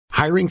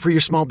Hiring for your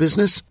small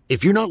business?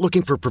 If you're not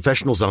looking for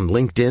professionals on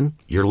LinkedIn,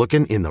 you're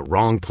looking in the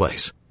wrong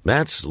place.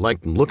 That's like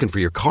looking for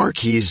your car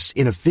keys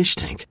in a fish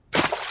tank.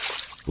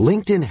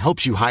 LinkedIn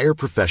helps you hire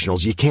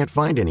professionals you can't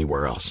find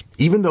anywhere else,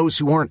 even those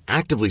who aren't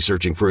actively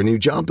searching for a new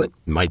job but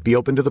might be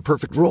open to the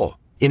perfect role.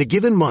 In a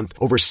given month,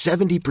 over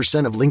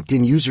 70% of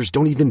LinkedIn users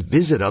don't even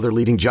visit other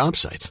leading job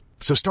sites.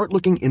 So start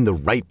looking in the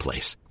right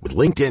place. With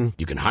LinkedIn,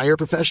 you can hire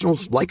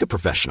professionals like a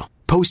professional.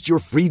 Post your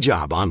free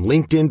job on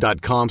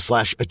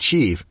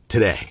linkedin.com/achieve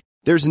today.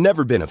 There's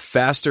never been a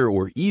faster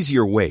or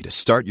easier way to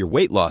start your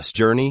weight loss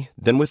journey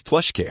than with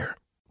PlushCare.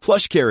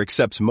 PlushCare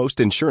accepts most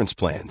insurance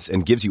plans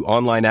and gives you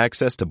online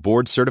access to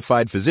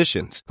board-certified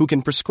physicians who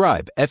can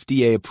prescribe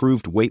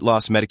FDA-approved weight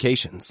loss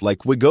medications like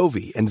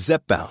Wegovy and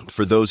Zepbound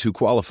for those who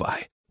qualify.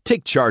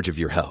 Take charge of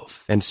your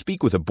health and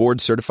speak with a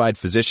board-certified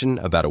physician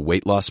about a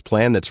weight loss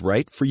plan that's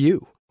right for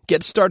you.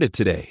 Get started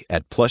today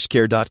at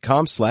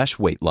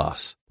plushcare.com/weight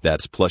loss.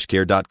 That's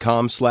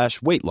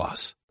plushcare.com/weight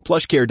loss.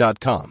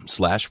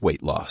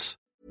 plushcare.com/weight loss.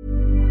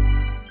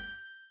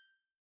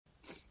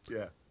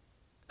 Yeah.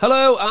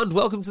 Hello and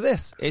welcome to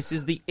this. This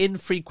is the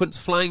Infrequent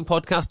Flying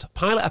Podcast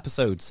pilot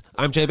episodes.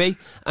 I'm JB,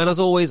 and as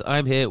always,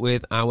 I'm here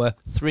with our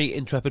three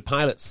intrepid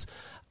pilots.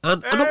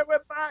 And we're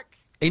back!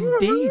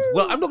 Indeed. Woo-hoo!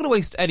 Well, I'm not going to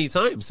waste any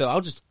time, so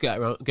I'll just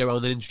go around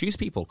and introduce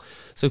people.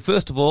 So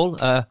first of all,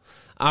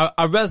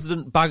 our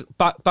resident bag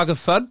of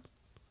fun,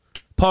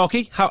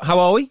 Parky. How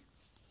are we?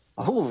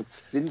 Oh,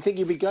 didn't think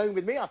you'd be going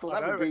with me. I thought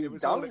that would be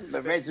done.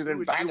 The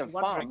resident bag of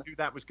fun. Wondering who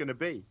that was going to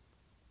be.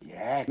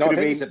 Yeah, no, I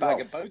think it's a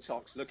bag of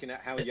Botox looking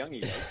at how young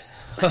he looks.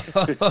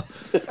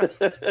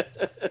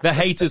 They're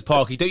haters,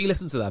 Parky. Don't you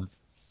listen to them?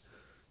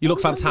 You look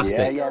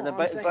fantastic. Yeah, the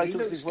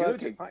Botox is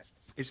working.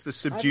 It's the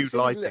subdued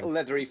lighting. His little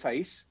leathery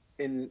face.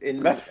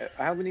 In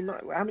how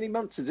many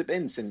months has it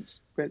been since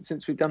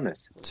we've done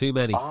this? Too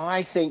many.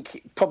 I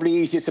think probably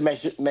easier to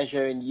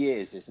measure in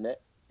years, isn't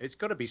it? It's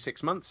got to be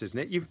 6 months, isn't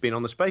it? You've been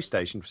on the space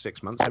station for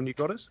 6 months, haven't you,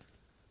 Goddess?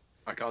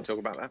 I can't talk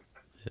about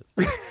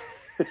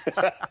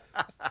that.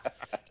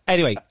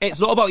 Anyway,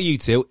 it's not about you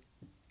two.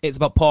 It's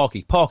about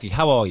Parky. Parky,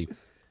 how are you?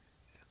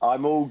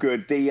 I'm all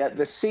good.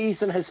 The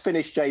season has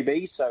finished,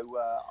 JB. So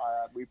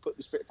we put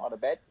the Spitfire to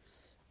bed,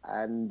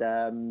 and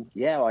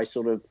I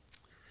sort of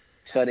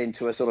turn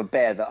into a sort of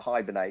bear that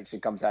hibernates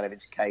and comes out of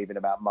its cave in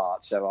about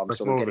March. So I'm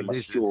sort of getting my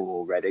straw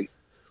already.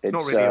 It's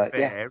not really a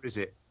bear, is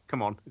it?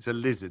 Come on, it's a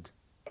lizard.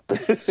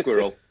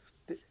 Squirrel.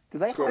 Do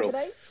they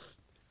hibernate?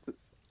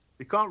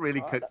 You can't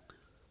really.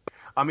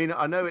 I mean,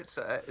 I know it's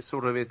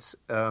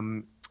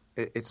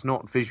it's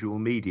not visual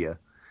media,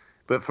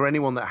 but for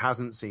anyone that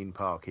hasn't seen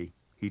Parky,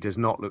 he does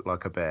not look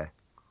like a bear.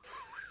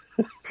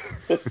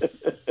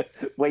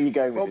 Where are you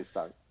going with this,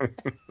 Doug?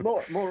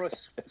 More a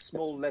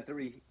small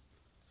leathery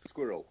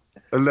squirrel.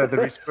 A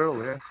leathery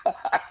squirrel, yeah.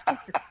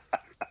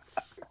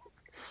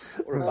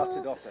 Or a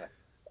buttered otter.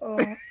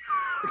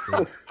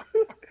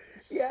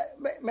 Yeah,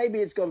 maybe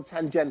it's gone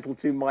tangential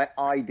to my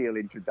ideal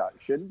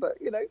introduction, but,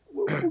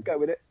 we'll go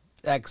with it.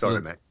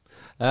 Excellent. Sorry,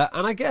 mate.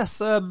 And I guess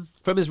from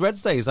his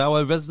Reds days,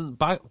 our resident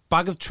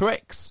bag of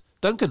tricks.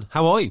 Duncan,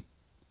 how are you?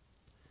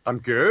 I'm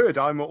good.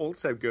 I'm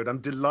also good. I'm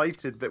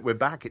delighted that we're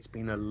back. It's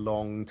been a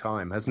long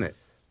time, hasn't it?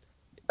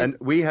 And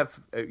we have,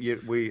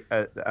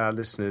 our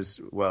listeners,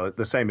 well,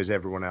 the same as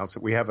everyone else,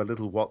 we have a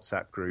little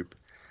WhatsApp group.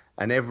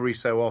 And every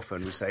so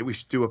often we say, we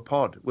should do a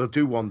pod. We'll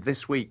do one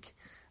this week.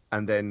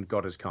 And then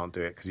Goddard can't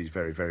do it because he's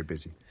very, very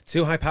busy.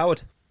 Too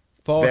high-powered.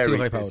 Far too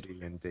high-powered. Very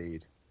busy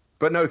indeed.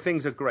 But no,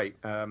 things are great.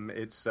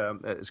 It's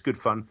good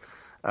fun.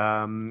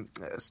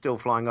 Still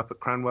flying up at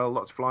Cranwell.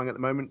 Lots of flying at the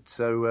moment.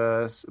 So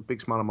a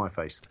big smile on my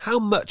face. How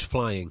much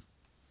flying?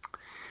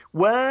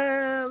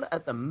 Well,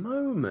 at the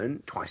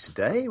moment, twice a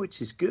day,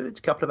 which is good.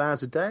 A couple of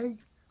hours a day.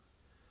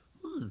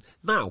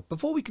 Now,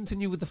 before we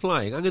continue with the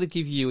flying, I'm going to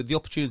give you the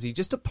opportunity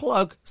just to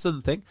plug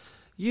something.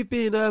 You've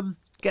been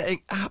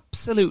getting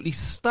absolutely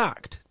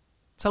stacked.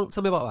 Tell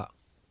me about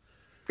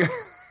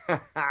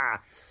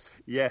that.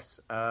 Yes,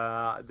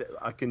 I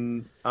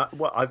can.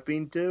 What I've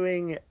been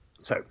doing.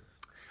 So,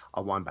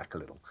 I'll wind back a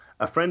little.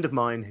 A friend of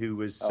mine who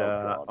was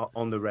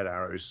on the Red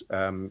Arrows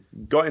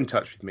got in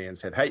touch with me and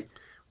said, "Hey,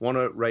 want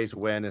to raise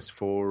awareness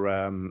for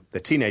the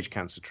Teenage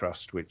Cancer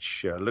Trust,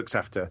 which looks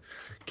after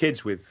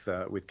kids with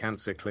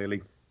cancer,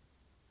 clearly."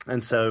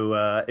 And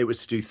so it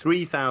was to do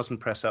 3,000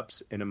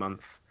 press-ups in a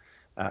month,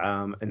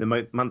 in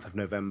the month of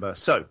November.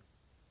 So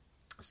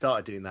I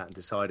started doing that and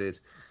decided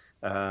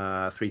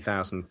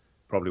 3,000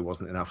 probably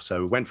wasn't enough.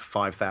 So we went for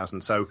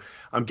 5,000. So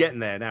I'm getting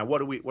there now.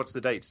 What's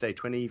the date today?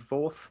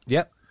 24th?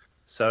 Yep.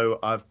 So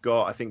I've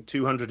got, I think,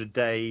 200 a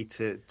day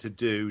to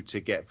do to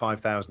get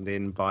 5,000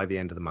 in by the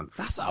end of the month.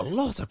 That's a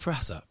lot of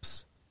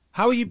press-ups.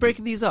 How are you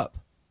breaking these up?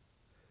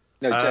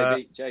 No,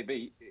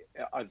 JB,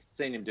 I've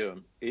seen him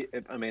do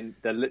them. I mean,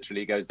 there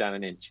literally goes down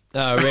an inch.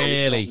 Oh,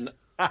 really?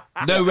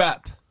 No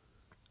rep?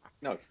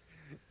 No.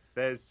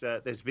 There's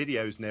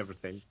videos and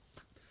everything.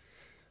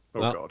 Oh,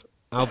 well, God.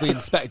 I'll be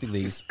inspecting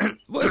these.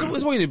 What are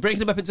you doing? Breaking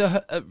them up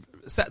into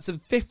sets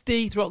of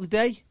 50 throughout the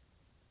day?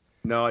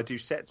 No, I do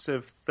sets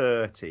of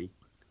 30.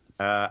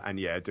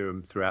 and do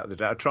them throughout the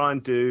day. I try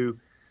and do.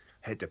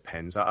 It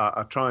depends.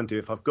 I try and do,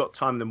 if I've got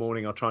time in the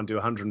morning, I'll try and do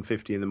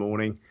 150 in the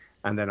morning,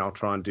 and then I'll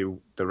try and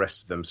do the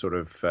rest of them sort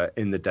of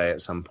in the day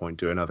at some point,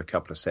 do another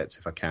couple of sets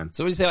if I can.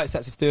 So when you say like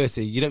sets of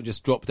 30, you don't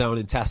just drop down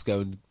in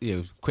Tesco and,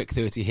 quick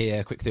 30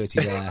 here, quick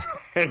 30 there.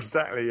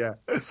 Exactly, yeah.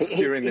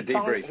 During the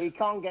debrief. He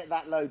can't get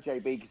that low,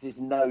 JB, because his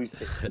nose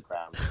hits the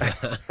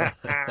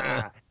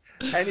ground.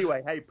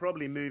 Anyway, hey,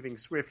 probably moving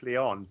swiftly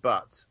on,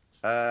 but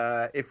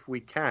if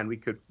we can, we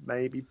could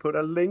maybe put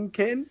a link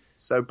in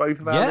so both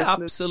of our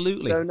listeners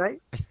absolutely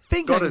donate. I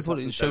think I can put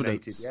it in show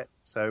notes. Yet,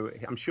 so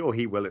I'm sure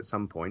he will at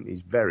some point.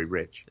 He's very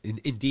rich.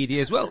 Indeed he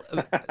is. Well,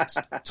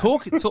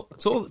 talking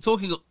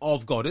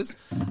of Godders,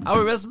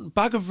 our resident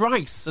bag of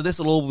rice, and this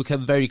will all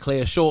become very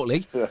clear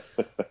shortly.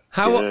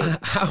 How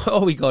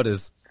are we,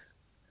 Godders?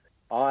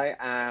 I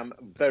am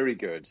very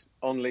good.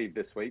 On leave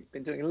this week.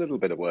 Been doing a little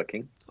bit of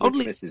working, which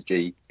Mrs.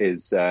 G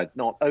is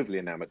not overly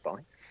enamoured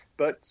by.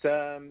 But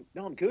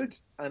no, I'm good,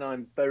 and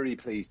I'm very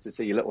pleased to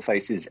see your little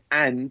faces.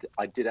 And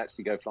I did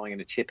actually go flying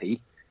in a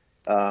chippy.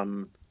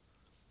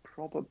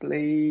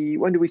 Probably,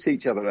 when did we see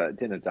each other at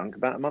dinner, Dunk?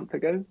 About a month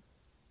ago?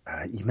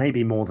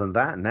 Maybe more than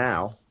that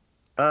now.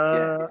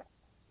 Yeah.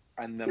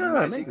 And the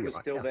magic was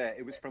right, still there.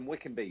 It was from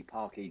Wickenby,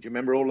 Parky. Do you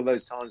remember all of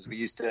those times we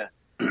used to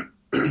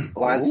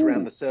blast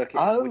around the circuit?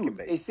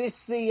 Wickenby? Is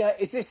this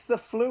the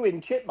Fluin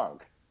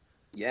chipmunk?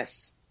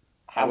 Yes.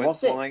 How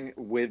was it? Flying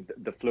with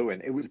the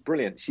Fluin. It was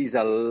brilliant. She's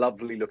a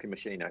lovely looking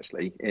machine,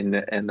 actually,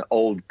 in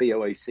old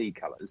BOAC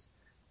colours.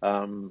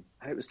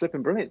 It was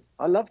flipping brilliant.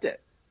 I loved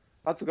it.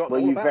 I'd forgotten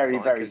all about very,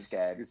 flying very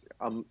scared? Because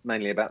I'm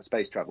mainly about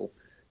space travel.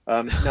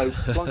 No,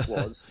 Plunk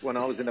was when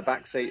I was in the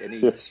back seat and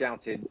he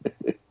shouted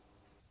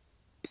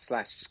 /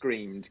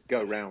 screamed,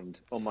 "Go round"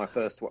 on my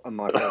first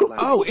landing.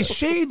 Oh, is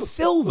she in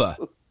silver?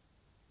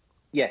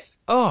 Yes.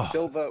 Oh,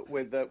 silver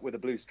with a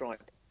blue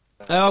stripe.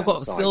 I've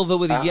got silver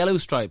with a yellow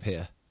stripe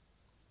here.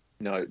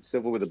 No, it's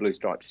silver with a blue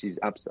stripe. She's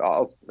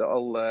absolutely.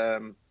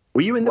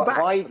 Were you in the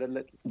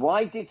back?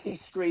 Why did he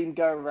scream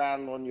 "Go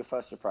around" on your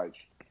first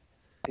approach?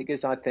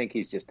 Because I think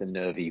he's just a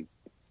nervy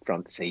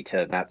front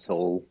seater. That's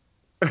all.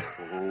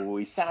 Oh,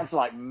 he sounds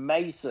like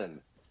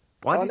Mason.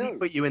 Why did he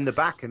put you in the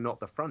back and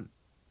not the front?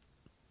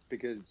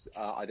 Because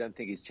I don't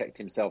think he's checked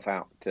himself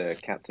out,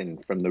 Captain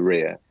from the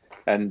rear.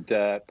 And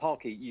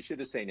Parky, you should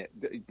have seen it.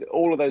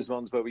 All of those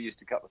ones where we used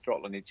to cut the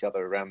throttle on each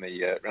other around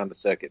the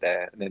circuit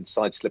there, and then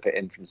side slip it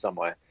in from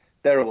somewhere.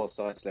 There I was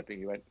side slipping.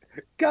 He went,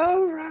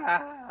 "Go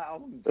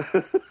round."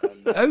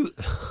 Oh,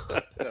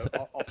 so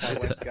off I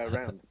went to go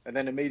round, and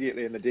then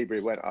immediately in the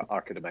debrief went, "I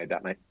could have made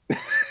that, mate."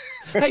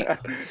 Hey,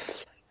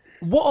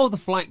 what are the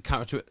flight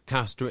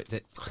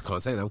characteristics? I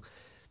can't say now.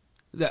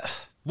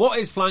 What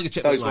is flying a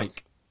chipmunk like? Ones.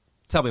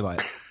 Tell me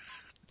about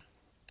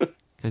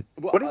it.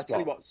 Well, I'll tell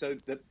you what. So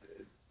the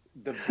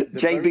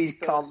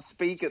JB can't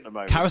speak at the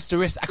moment. I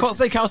can't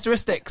say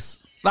characteristics.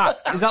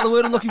 Is that the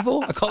word I'm looking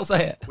for? I can't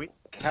say it.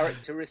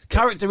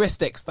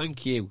 Characteristics.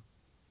 Thank you.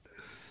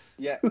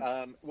 Yeah.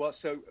 Well,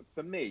 so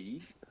for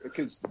me,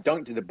 because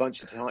Dunk did a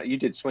bunch of time, you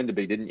did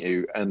Swinderby, didn't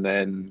you? And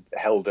then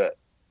held it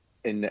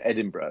in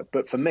Edinburgh.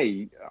 But for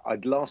me,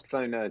 I'd last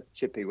flown a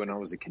chippy when I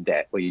was a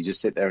cadet, where you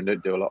just sit there and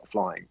don't do a lot of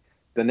flying.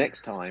 The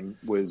next time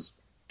was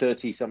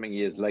 30-something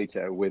years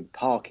later with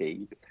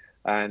Parky,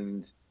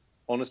 and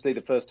honestly,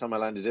 the first time I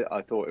landed it,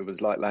 I thought it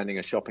was like landing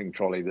a shopping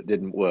trolley that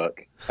didn't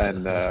work,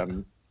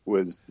 and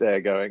was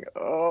there going,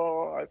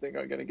 "Oh, I think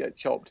I'm going to get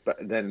chopped." But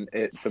then,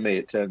 for me,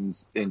 it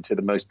turns into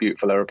the most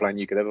beautiful aeroplane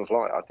you could ever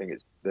fly. I think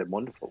they're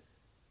wonderful.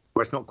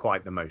 Well, it's not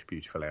quite the most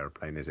beautiful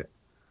aeroplane, is it?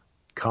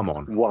 Come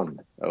on. One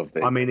of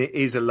them. I mean, it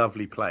is a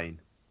lovely plane,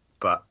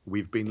 but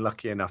we've been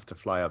lucky enough to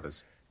fly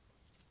others.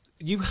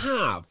 You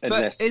have,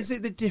 but is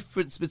it the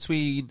difference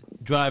between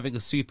driving a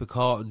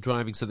supercar and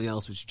driving something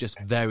else which is just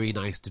very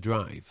nice to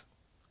drive?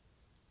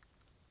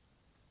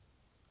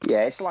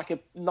 Yeah, it's like a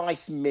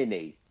nice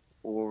Mini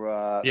or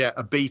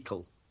a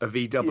Beetle, a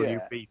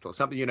VW Beetle,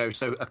 something,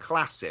 so a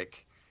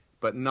classic,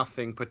 but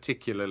nothing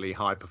particularly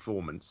high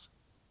performance.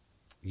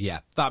 Yeah,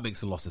 that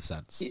makes a lot of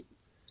sense.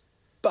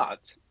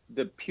 But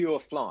the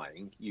pure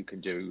flying you can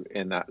do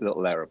in that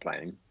little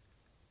aeroplane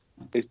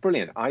is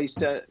brilliant. I used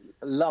to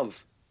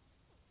love,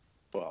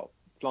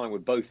 flying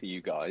with both of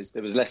you guys.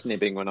 There was less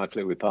nibbing when I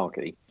flew with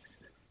Parky,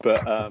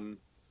 but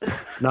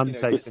none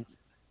taken.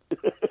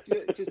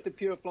 Just the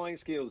pure flying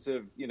skills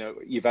of,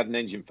 you've had an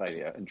engine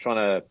failure and trying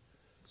to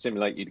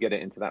simulate you'd get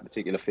it into that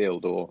particular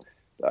field, or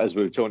as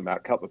we were talking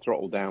about, cut the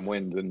throttle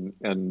downwind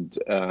and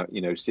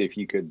see if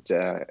you could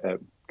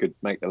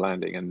make the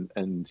landing.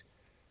 And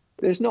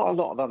there's not a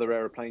lot of other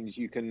aeroplanes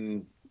you've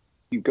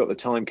got the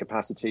time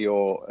capacity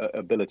or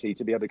ability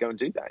to be able to go and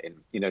do that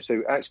in.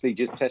 So actually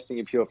just testing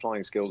your pure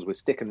flying skills with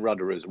stick and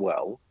rudder as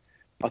well,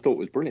 I thought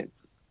was brilliant.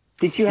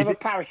 Did you have a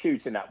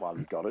parachute in that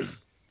one, Goddard?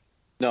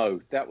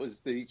 No, that was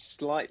the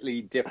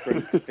slightly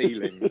different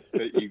feeling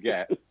that you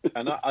get.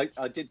 And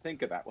I did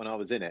think of that when I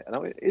was in it. And I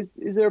went,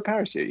 is there a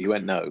parachute? You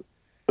went, no,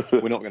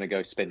 we're not going to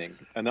go spinning.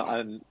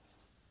 And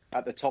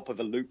at the top of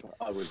a loop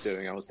I was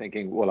doing, I was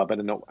thinking, well, I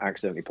better not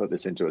accidentally put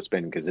this into a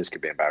spin because this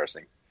could be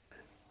embarrassing.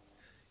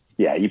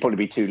 Yeah, you'd probably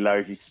be too low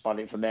if you spun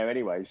it from there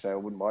anyway, so I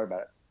wouldn't worry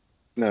about it.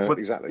 No,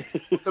 exactly.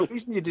 The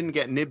reason you didn't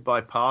get nibbed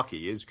by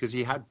Parky is because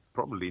he had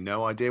probably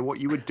no idea what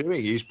you were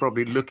doing. He was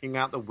probably looking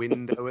out the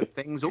window at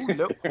things. Oh,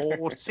 look,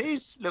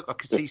 horses. Look, I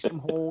can see some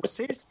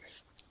horses.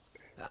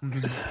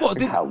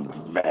 How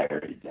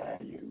very dare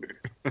you.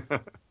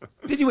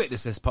 Did you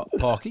witness this,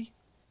 Parky?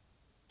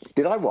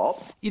 Did I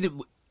what?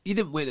 You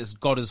didn't witness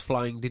Goddard's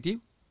flying, did you?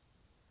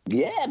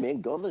 Yeah, I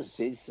mean, Goddard's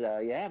is,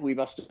 we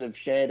must have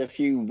shared a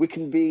few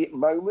Wickenby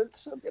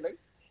moments, you know.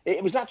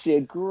 It was actually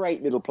a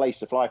great little place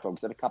to fly from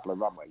because it had a couple of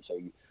runways, so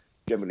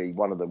generally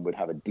one of them would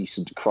have a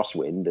decent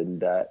crosswind,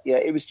 and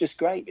it was just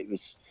great. It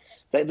was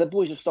the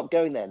boys have stopped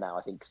going there now,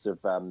 I think, because of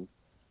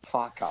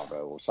fire cover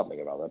or something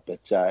or other.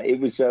 But it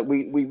was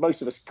we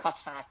most of us cut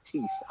our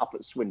teeth up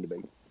at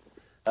Swinderby,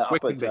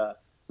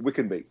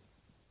 Wickenby.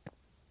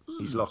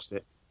 He's lost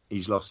it.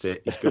 He's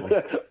gone.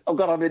 Oh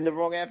God, I'm in the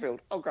wrong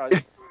airfield. Oh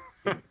Christ.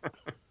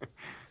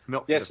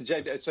 Yes, so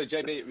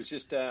JB, it was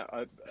just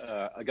a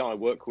guy I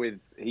work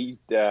with. He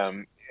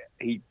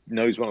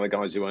knows one of the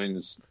guys who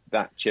owns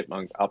that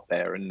chipmunk up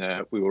there,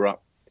 and we were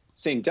up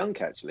seeing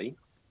Dunk actually,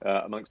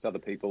 amongst other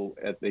people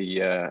at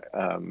the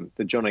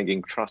John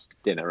Egging Trust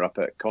dinner up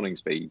at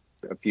Coningsby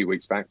a few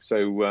weeks back.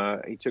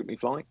 So he took me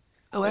flying.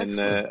 Oh,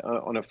 excellent.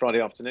 On a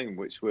Friday afternoon,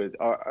 which was,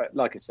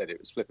 like I said, it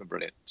was flipping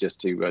brilliant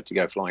just to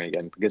go flying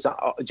again, because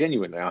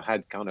genuinely I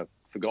had kind of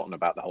forgotten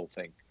about the whole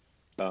thing.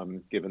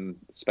 Given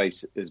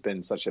space has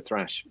been such a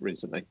thrash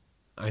recently.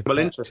 Well,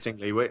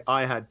 interestingly,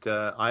 I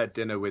had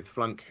dinner with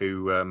Flunk,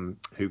 who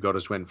got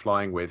us went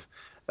flying with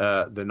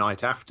the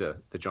night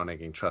after the John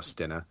Egging Trust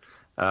dinner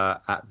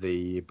at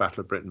the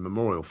Battle of Britain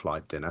Memorial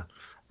Flight dinner,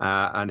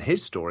 and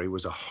his story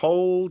was a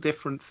whole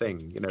different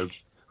thing, you know,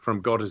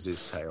 from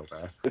Goddard's tale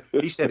there.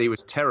 He said he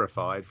was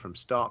terrified from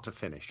start to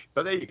finish.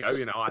 But there you go,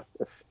 you know,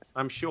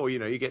 I'm sure, you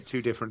know, you get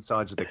two different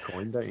sides of the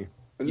coin, don't you?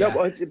 No,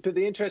 but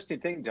the interesting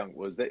thing, Dunk,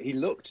 was that he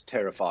looked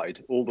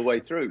terrified all the way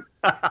through.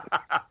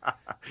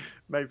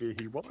 Maybe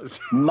he was.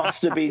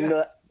 Must have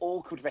been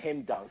awkward for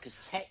him, Dunk, because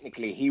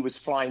technically he was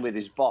flying with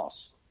his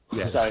boss.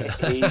 Yes. So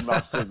he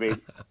must have been.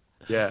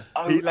 Yeah.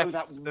 He left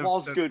that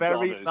was the good.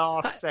 Very Goddard.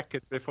 last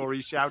second before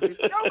he shouted,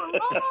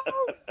 "Go!"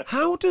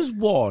 How does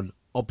one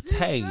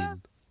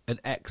obtain an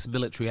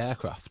ex-military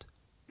aircraft?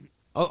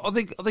 Are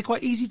they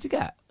quite easy to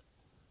get?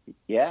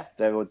 Yeah,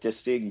 they were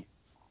just doing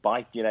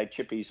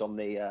chippies on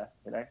the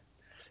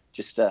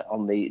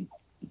on the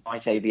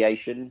night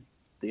aviation.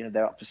 You know,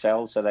 they're up for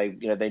sale, so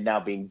they're now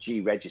being G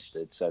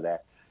registered, so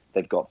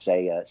they've got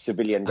a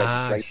civilian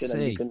registration,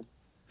 and you can.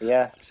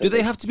 Yeah. So do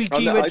they have to be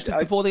G registered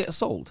before they get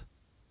sold?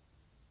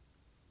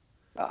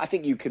 I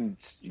think you can.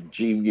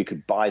 You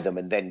could buy them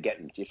and then get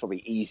them. It's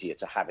probably easier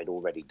to have it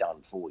already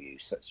done for you.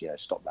 So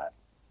stop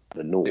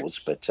the noise.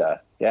 But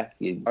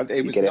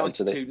it was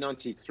 92,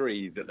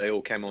 93 that they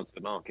all came onto the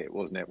market,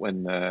 wasn't it?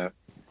 When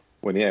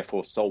the Air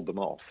Force sold them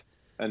off.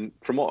 And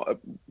from what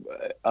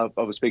I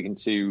was speaking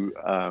to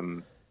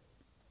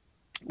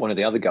one of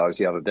the other guys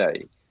the other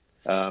day,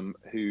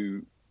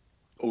 who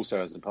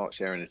also has a part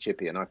share in a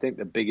chippy, and I think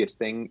the biggest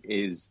thing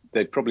is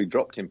they've probably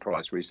dropped in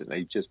price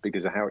recently just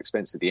because of how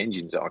expensive the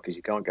engines are, because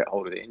you can't get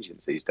hold of the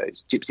engines these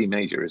days. Gypsy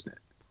Major, isn't it?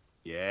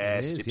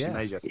 Yes, it is, Gypsy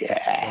Major.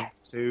 Yeah.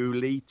 2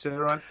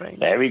 litre, I think.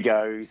 There he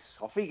goes.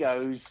 Off he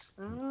goes.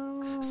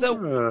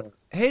 So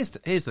here's the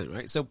thing,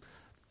 right? So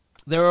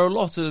there are a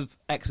lot of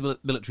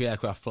ex-military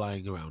aircraft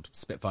flying around,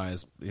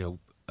 Spitfires,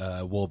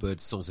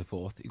 Warbirds, so on and so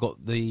forth. You've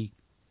got the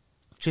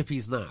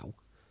chippies now.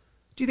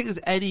 Do you think there's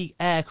any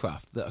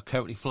aircraft that are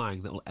currently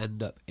flying that will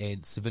end up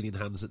in civilian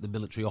hands that the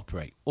military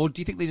operate? Or do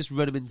you think they just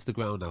run them into the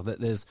ground now, that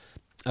there's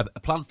a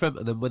plan for them,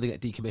 and then when they get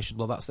decommissioned,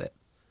 well, that's it?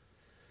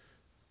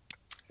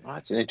 Well,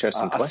 that's an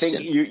interesting question. I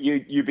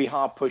think you'd be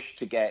hard pushed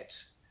to get.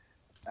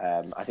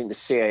 I think the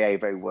CAA are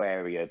very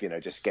wary of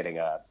just getting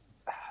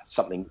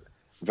something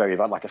very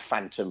like a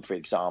Phantom, for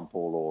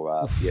example,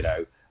 or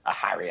a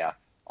Harrier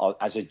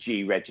as a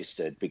G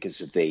registered,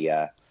 because of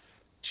the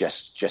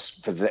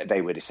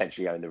they would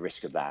essentially own the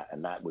risk of that,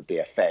 and that would be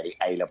a fairly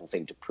A-level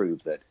thing to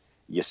prove that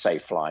you're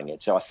safe flying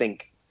it. So I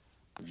think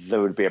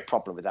there would be a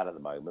problem with that at the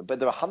moment. But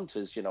there are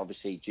Hunters,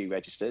 obviously G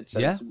registered. So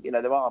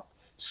there are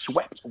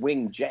swept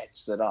wing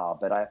jets that are.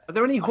 But are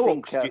there any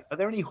Hawks? Are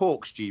there any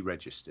Hawks G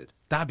registered?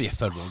 That'd be a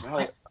fun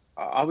one.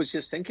 I was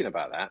just thinking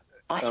about that.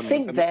 I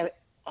think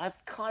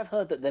I've kind of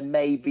heard that there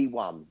may be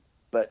one,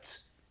 but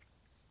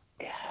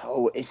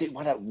is it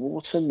one at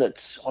Wharton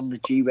that's on the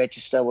G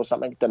register or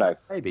something? Don't know.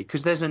 Maybe,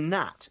 because there's a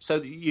NAT. So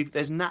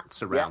there's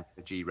NATs around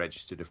the G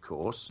registered, of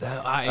course.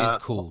 That is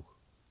cool.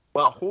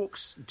 Well,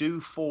 Hawks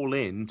do fall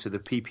into the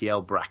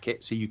PPL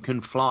bracket, so you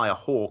can fly a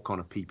Hawk on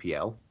a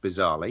PPL,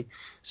 bizarrely.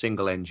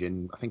 Single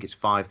engine, I think it's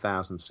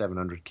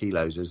 5,700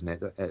 kilos, isn't it?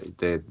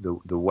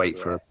 The weight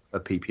for a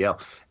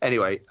PPL.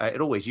 Anyway,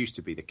 it always used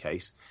to be the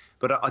case,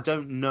 but I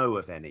don't know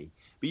of any.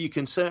 But you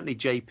can certainly,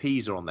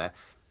 JPs are on there.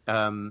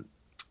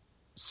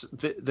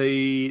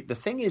 the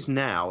thing is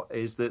now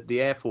is that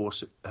the Air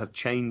Force have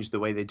changed the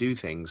way they do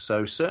things.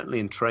 So certainly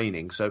in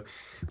training. So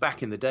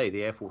back in the day,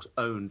 the Air Force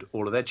owned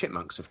all of their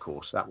Chipmunks. Of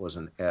course, that was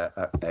owned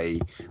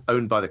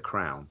by the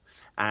Crown.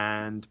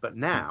 But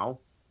now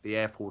the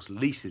Air Force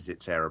leases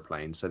its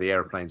aeroplanes. So the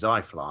aeroplanes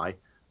I fly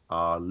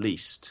are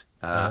leased.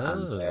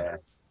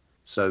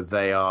 So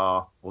they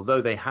are,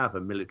 although they have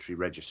a military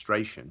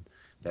registration,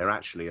 they're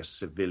actually a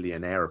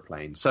civilian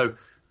aeroplane. So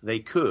they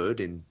could,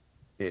 in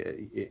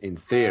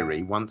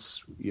theory,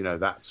 once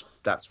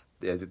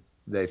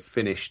they've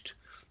finished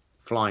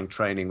flying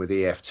training with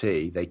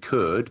EFT, they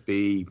could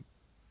be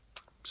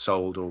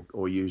sold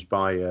or used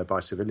by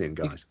civilian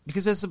guys.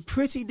 Because there's some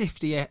pretty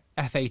nifty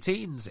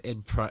F-18s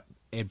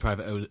in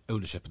private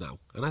ownership now,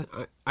 and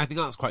I think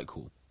that's quite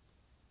cool.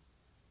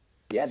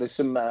 Yeah, there's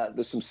some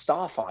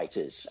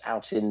starfighters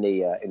out in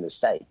the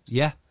States.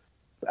 Yeah,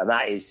 and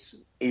that is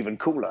even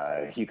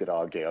cooler. You could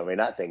argue. I mean,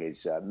 that thing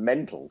is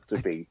mental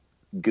to be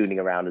gooning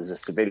around as a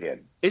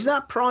civilian. Is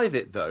that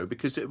private though?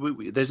 Because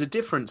there's a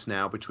difference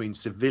now between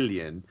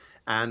civilian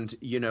and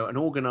an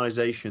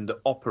organisation that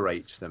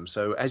operates them.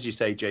 So as you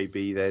say,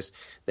 JB,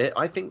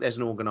 I think there's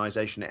an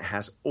organisation that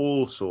has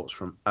all sorts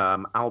from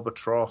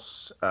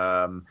Albatross.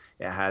 It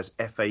has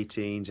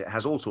F-18s. It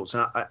has all sorts,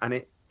 and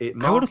it.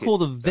 I want to call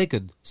them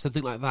Viggen,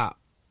 something like that.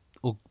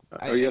 Or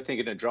you're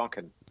thinking of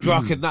Draken.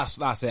 Draken,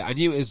 that's it. I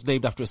knew it was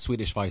named after a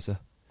Swedish fighter.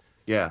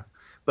 Yeah,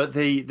 but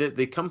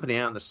the company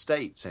out in the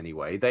States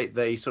anyway,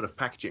 they sort of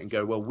package it and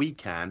go, well, we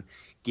can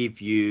give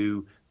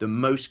you the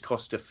most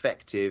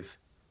cost-effective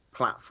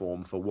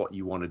platform for what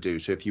you want to do.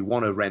 So if you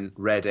want to rent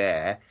Red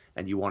Air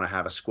and you want to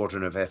have a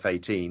squadron of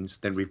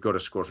F-18s, then we've got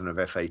a squadron of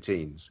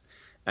F-18s.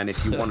 And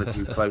if you want to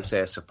do close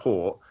air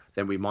support,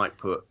 then we might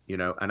put,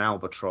 an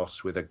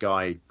Albatross with a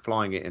guy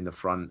flying it in the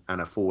front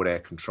and a forward air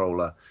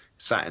controller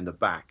sat in the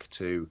back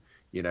to,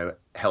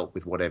 help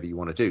with whatever you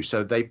want to do.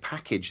 So they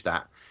package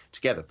that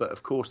together. But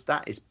of course,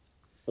 that is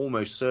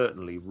almost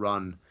certainly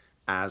run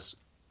as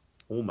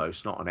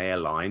almost not an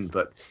airline,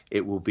 but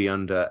it will be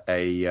under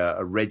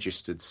a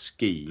registered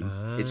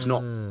scheme. It's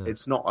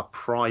not a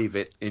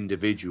private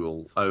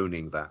individual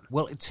owning that.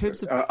 Well, in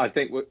terms of, I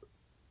think we're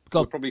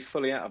probably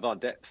fully out of our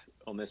depth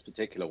on this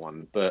particular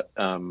one, but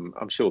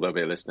I'm sure there'll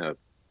be a listener.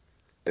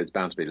 There's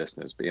bound to be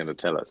listeners being able to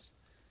tell us.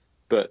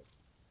 But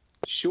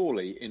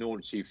surely, in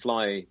order to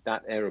fly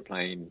that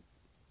aeroplane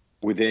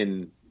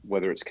within,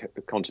 whether it's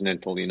the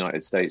continental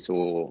United States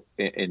or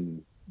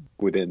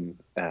within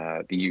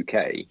the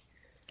UK,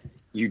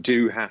 you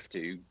do have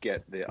to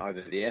get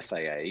either the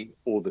FAA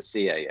or the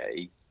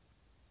CAA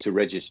to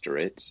register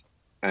it,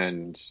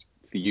 and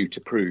for you to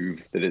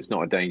prove that it's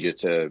not a danger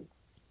to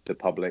the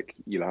public,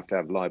 you'll have to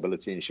have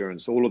liability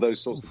insurance, all of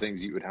those sorts of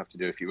things you would have to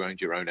do if you owned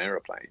your own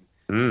aeroplane.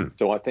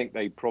 So I think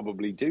they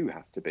probably do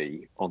have to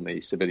be on the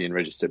civilian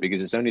register,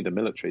 because it's only the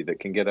military that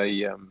can get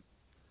a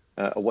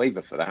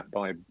waiver for that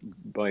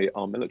by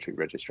our military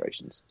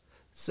registrations.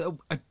 So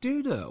I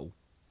do know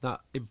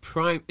that in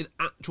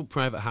actual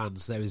private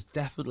hands, there is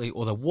definitely,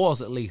 or there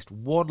was at least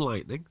one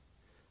Lightning,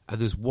 and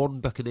there's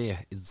one Buccaneer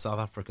in South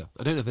Africa.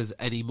 I don't know if there's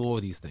any more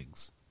of these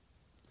things.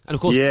 And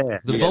of course,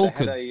 the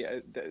Vulcan.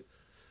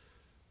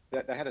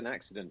 They had an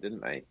accident,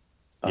 didn't they?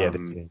 Yeah, they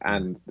did.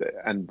 And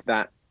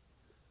that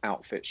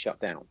outfit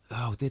shut down.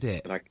 Oh, did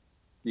it?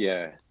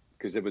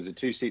 Because there was a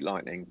 2-seat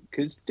Lightning.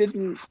 Because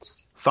didn't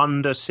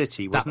Thunder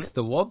City, wasn't That's it?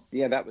 the one.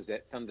 Yeah, that was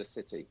it. Thunder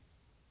City.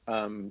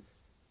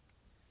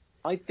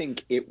 I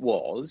think it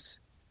was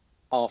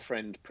our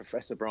friend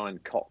Professor Brian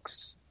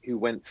Cox who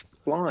went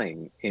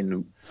flying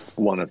in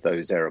one of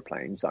those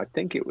aeroplanes. I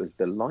think it was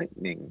the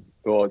Lightning,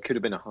 or it could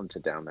have been a Hunter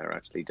down there,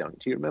 actually. Do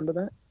you remember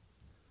that?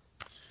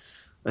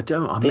 I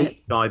don't. I met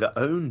the guy that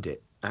owned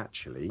it,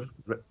 actually.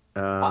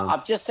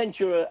 I've just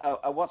sent you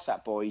a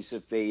WhatsApp, boys,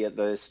 of the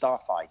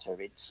Starfighter.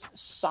 It's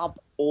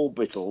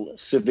suborbital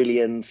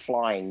civilian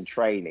flying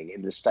training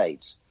in the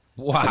States.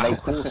 Wow. And they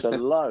bought a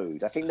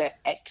load. I think they're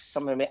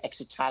some of them are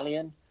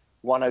ex-Italian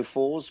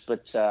 104s,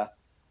 but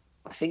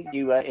I think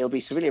it'll be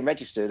civilian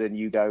registered and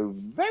you go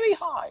very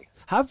high.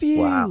 Have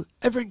you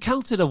ever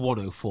encountered a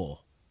 104?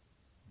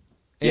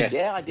 Yes.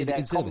 Yeah, I did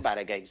combat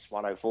against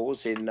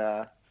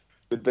 104s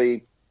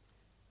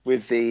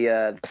with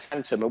the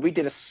Phantom, and we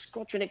did a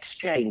squadron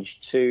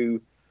exchange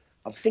to,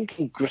 I'm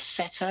thinking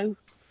Grosseto,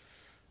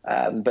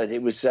 but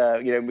it was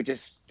we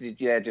just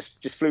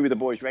flew with the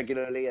boys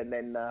regularly, and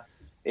then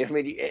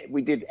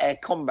we did air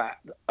combat,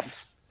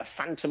 a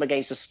Phantom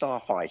against a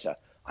Starfighter.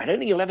 I don't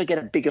think you'll ever get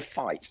a bigger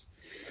fight.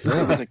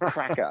 It was a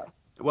cracker.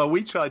 Well,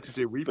 we tried to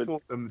do. We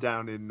fought them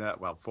down in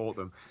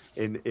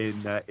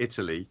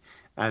Italy,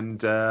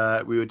 and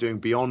we were doing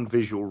beyond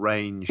visual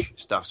range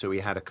stuff. So we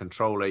had a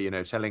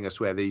controller, telling us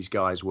where these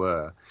guys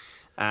were.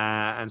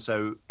 And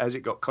so as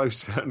it got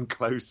closer and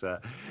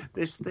closer,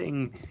 this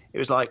thing, it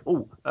was like,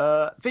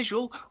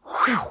 visual,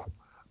 whew,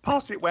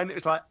 past it went. It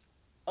was like,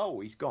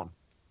 he's gone.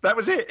 That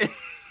was it.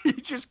 He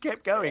just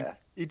kept going. Yeah.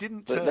 He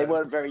didn't turn. But they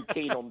weren't very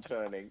keen on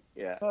turning.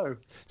 Yeah.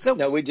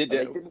 No, we did.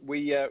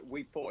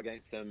 We fought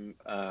against them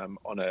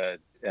on a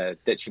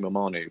Decima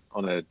Manu,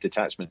 on a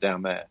detachment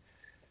down there,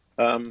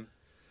 and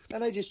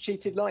they just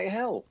cheated like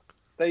hell.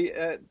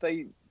 I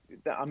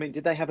mean,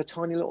 did they have a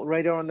tiny little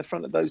radar on the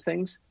front of those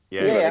things?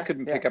 Yeah. It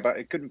couldn't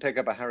pick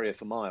up a Harrier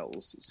for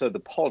miles. So the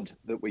pod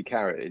that we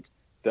carried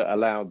that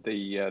allowed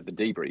the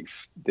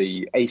debrief,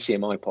 the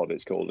ACMI pod,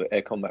 it's called, the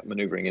Air Combat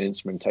Maneuvering and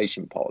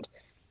Instrumentation Pod.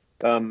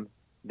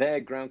 Their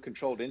ground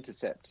controlled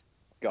intercept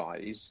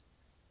guys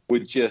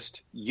would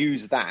just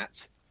use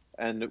that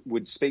and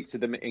would speak to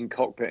them in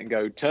cockpit and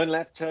go, turn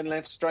left,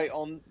 straight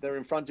on. They're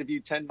in front of you,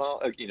 10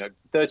 miles,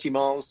 30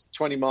 miles,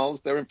 20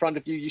 miles. They're in front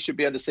of you. You should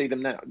be able to see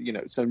them now.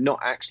 So not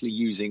actually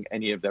using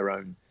any of their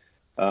own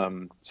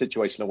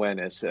situational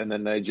awareness. And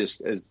then they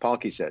just, as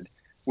Parky said,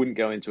 wouldn't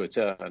go into a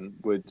turn,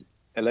 would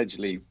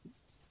allegedly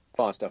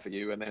fire stuff at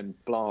you and then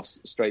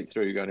blast straight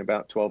through, going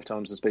about 12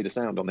 times the speed of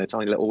sound on their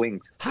tiny little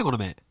wings. Hang on a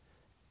minute.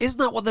 Isn't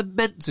that what they're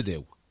meant to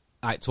do?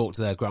 Talk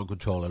to their ground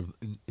controller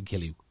and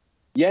kill you.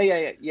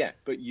 Yeah.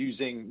 But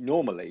using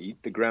normally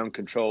the ground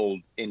control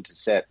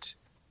intercept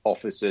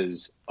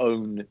officer's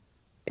own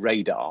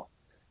radar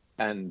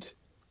and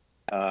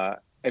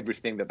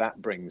everything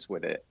that brings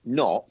with it,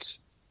 not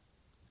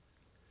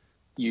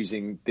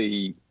using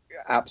the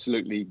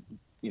absolutely,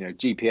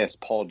 GPS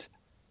pod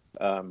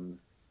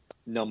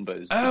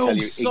numbers to tell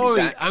you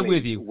exactly I'm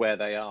with you. where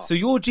they are. So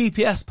your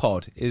GPS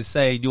pod is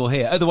saying you're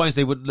here. Otherwise,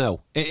 they wouldn't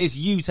know. It is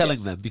you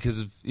telling them because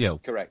of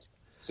Correct.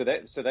 So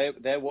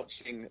they're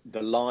watching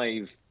the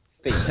live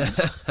feed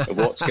of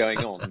what's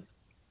going on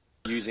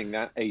using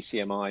that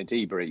ACMI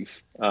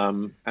debrief,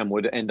 and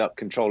would end up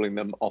controlling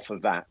them off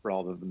of that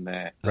rather than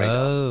their radars.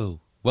 Oh,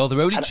 well,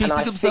 they're only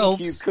cheating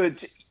themselves.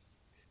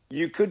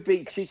 You could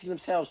be cheating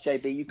themselves,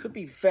 JB. You could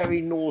be very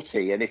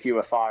naughty, and if you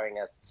were firing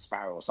a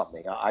Sparrow or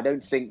something, I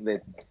don't think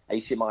the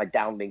ACMI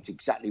downlinked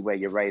exactly where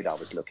your radar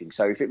was looking.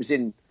 So if it was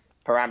in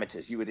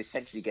parameters, you would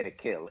essentially get a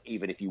kill,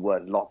 even if you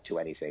weren't locked to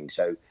anything.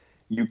 So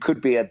you could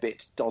be a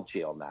bit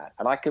dodgy on that.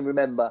 And I can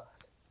remember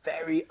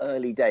very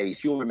early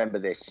days. You'll remember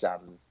this,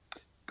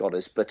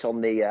 Goddess, but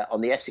on the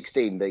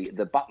F-16,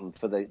 the button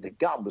for the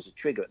gun was a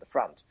trigger at the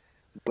front,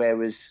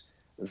 whereas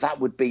that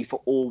would be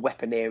for all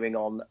weaponeering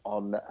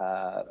on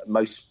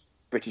most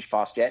British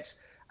fast jets.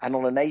 And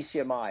on an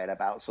ACMI at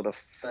about sort of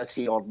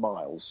 30-odd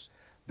miles,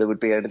 there would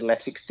be a little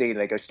F-16, and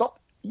they go, stop,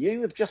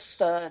 you have just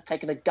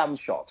taken a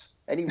gunshot.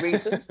 Any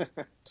reason?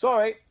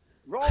 Sorry,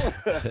 wrong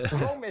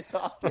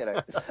missile.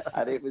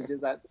 And it was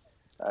just that,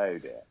 oh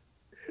dear.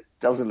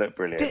 Doesn't look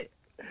brilliant.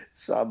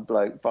 Some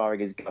bloke firing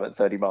his gun at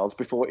 30 miles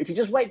before. If you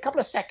just wait a couple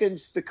of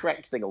seconds, the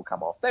correct thing will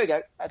come off. There we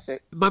go. That's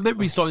it. My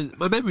memory's starting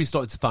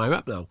to fire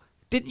up now.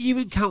 Didn't you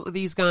encounter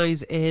these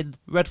guys in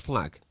Red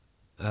Flag,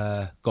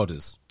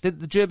 Godders? Didn't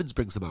the Germans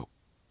bring some out?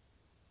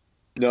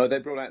 No, they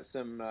brought out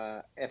some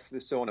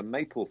on a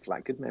Maple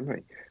Flag. Good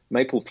memory.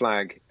 Maple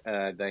Flag.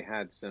 They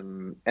had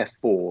some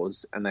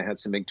F4s and they had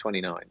some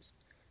MiG-29s.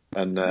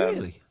 And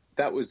really,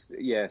 that was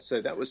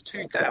So that was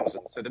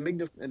 2000. So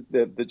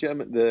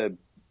the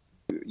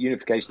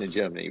unification in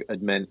Germany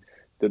had meant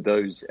that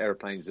those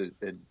airplanes had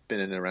been in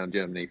and around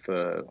Germany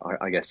for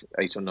I guess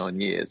 8 or 9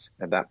 years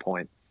at that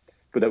point,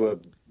 but they were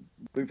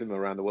moving them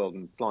around the world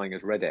and flying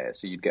as Red Air,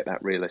 so you'd get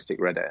that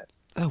realistic Red Air.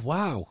 Oh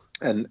wow!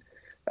 And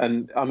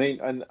I mean,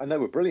 and they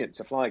were brilliant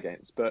to fly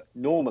against. But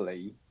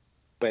normally,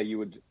 where you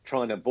would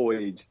try and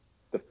avoid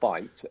the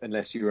fight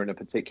unless you were in a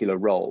particular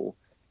role,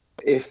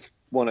 if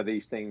one of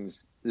these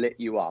things lit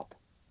you up,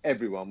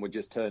 everyone would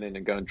just turn in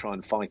and go and try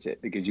and fight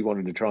it because you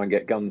wanted to try and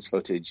get guns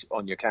footage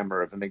on your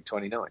camera of a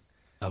MiG-29.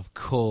 Of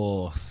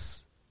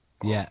course,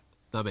 yeah,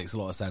 that makes a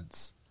lot of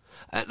sense.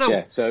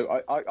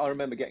 So I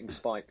remember getting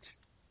spiked,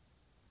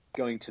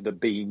 going to the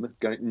beam,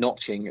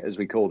 notching as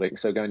we called it,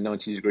 so going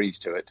 90 degrees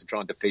to it to try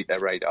and defeat their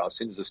radar. As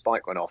soon as the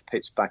spike went off,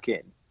 pitched back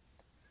in,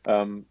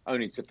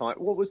 only to find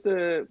what was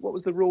the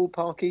rule,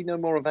 Parky? No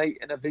more of 8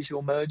 in a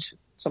visual merge,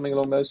 something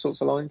along those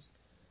sorts of lines.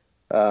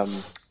 Are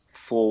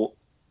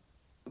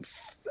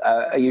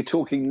you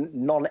talking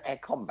non-air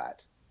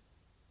combat?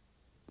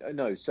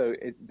 No, so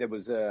there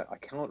was I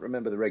can't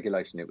remember the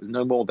regulation. It was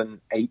no more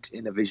than 8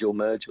 in a visual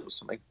merge or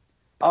something.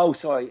 Oh,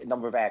 sorry,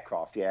 number of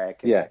aircraft. Yeah,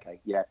 okay.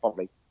 Yeah,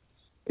 probably.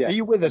 Yeah. Are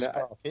you with us,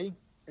 Parky?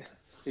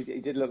 He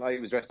did look like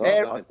he was dressed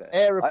up there.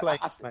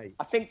 Aeroplanes, mate.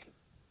 I think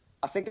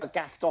I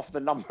gaffed off the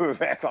number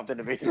of aircraft in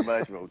a visual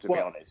merge rule, to be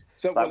honest.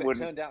 So I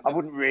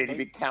wouldn't really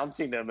be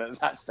counting them at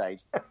that stage.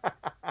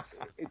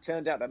 It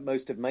turned out that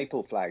most of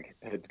Maple Flag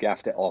had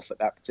gaffed it off at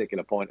that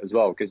particular point as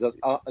well, because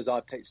as I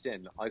pitched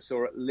in, I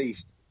saw at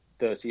least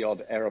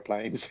 30-odd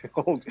aeroplanes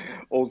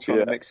all trying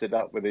to mix it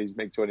up with these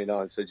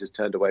MiG-29s, so just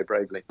turned away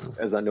bravely,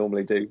 as I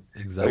normally do.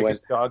 Exactly.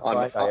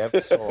 I ever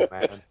saw,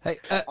 man. Hey,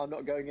 I'm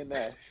not going in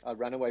there. I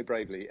ran away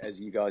bravely,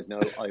 as you guys know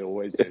I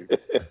always do.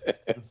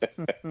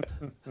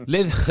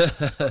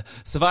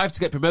 Survive to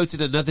get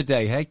promoted another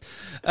day, hey?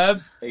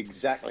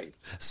 Exactly.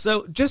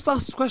 So, just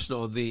last question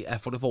on the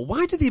F-104.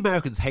 Why do the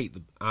Americans hate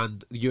them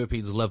and the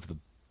Europeans love them?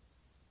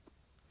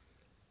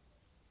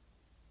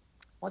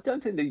 I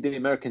don't think the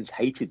Americans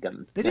hated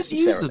them. They didn't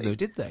use them, though,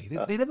 did they?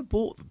 They never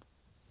bought them.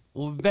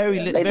 Or very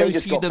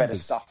just few got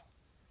numbers. Stuff.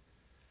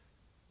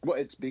 Well,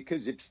 it's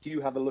because if you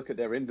have a look at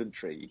their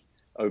inventory,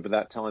 over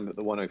that time that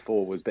the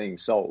 104 was being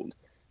sold.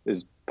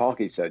 As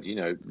Parky said,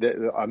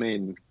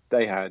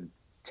 they had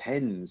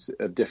tens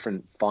of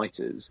different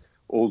fighters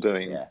all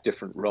doing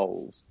different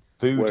roles.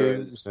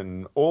 Voodoos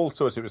and all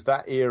sorts. It was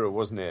that era,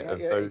 wasn't it, of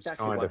those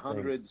exactly, kind 100s,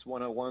 of things.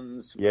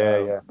 101s,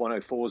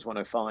 104s,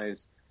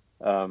 105s.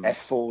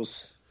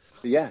 F4s.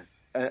 Yeah.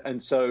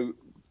 And so,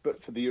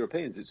 but for the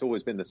Europeans, it's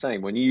always been the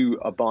same. When you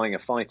are buying a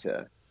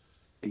fighter,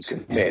 it's for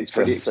pretty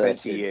 30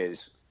 expensive.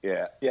 years.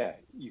 Yeah. Yeah,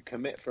 you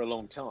commit for a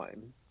long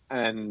time,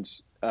 and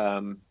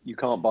you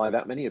can't buy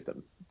that many of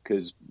them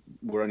because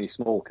we're only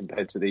small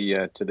compared to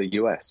the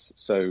US.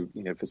 So,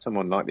 for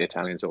someone like the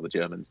Italians or the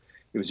Germans,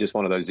 it was just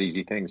one of those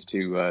easy things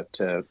to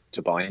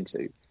buy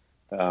into.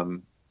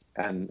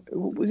 And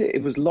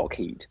it was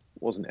Lockheed,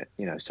 wasn't it?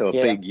 So a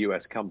big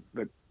US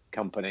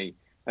company,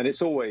 and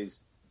it's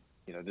always,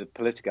 the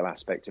political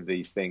aspect of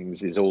these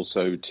things is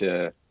also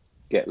to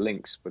get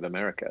links with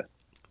America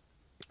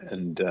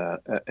and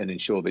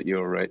ensure that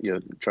you're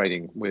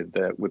trading with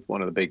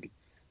one of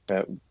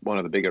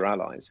the bigger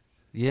allies.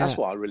 Yeah. That's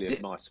why I really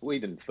admire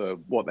Sweden for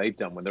what they've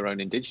done with their own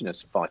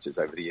indigenous fighters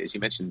over the years. You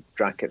mentioned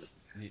Draken,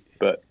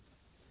 but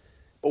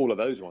all of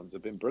those ones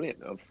have been brilliant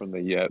from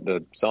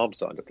the Saab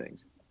side of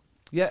things.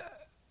 Yeah.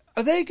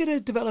 Are they going to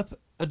develop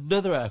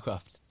another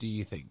aircraft, do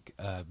you think,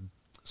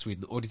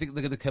 Sweden? Or do you think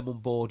they're going to come on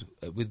board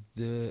with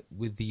the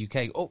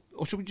UK? Or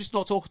should we just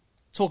not talk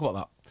about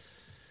that?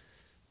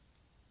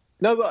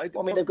 No, but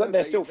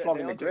they're still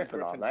flying the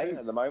Gripen, aren't they,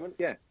 at the moment?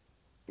 Yeah.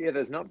 Yeah,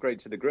 there's an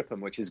upgrade to the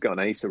Gripen, which has got an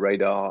AESA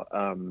radar.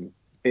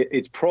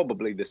 It's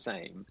probably the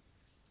same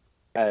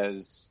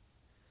as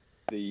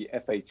the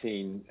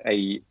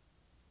F-18A,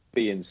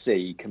 B and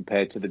C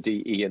compared to the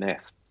D, E and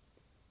F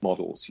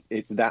models.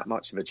 It's that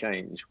much of a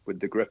change with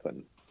the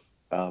Gripen.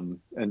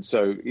 And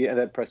so,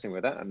 they're pressing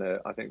with that, and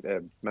I think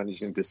they're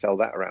managing to sell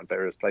that around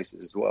various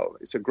places as well.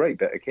 It's a great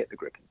bit of kit, the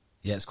Gripen.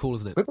 Yeah, it's cool,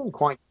 isn't it? We've been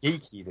quite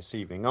geeky this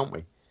evening, aren't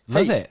we?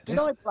 Love it. Did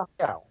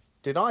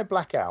I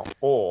black out?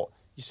 Or...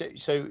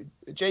 So,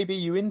 JB,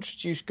 you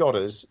introduced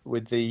Goddard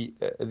with the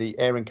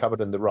airing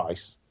cupboard and the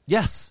rice.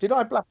 Yes. Did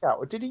I black out,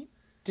 or did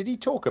he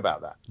talk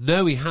about that?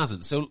 No, he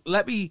hasn't. So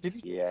let me.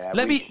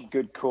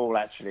 Good call,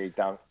 actually,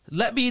 Doug.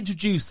 Let me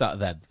introduce that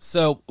then.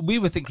 So we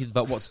were thinking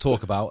about what to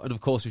talk about, and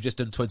of course we've just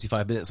done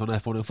 25 minutes on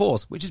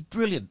F104s, which is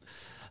brilliant.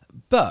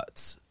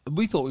 But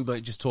we thought we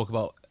might just talk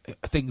about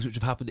things which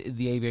have happened in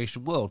the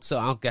aviation world. So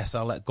I guess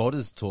I'll let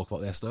Goddard talk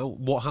about this now.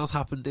 What has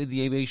happened in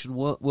the aviation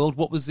world?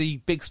 What was the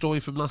big story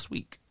from last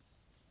week?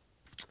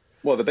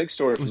 Well, the big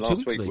story from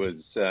last week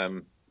was,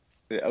 and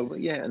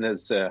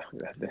there's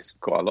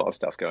quite a lot of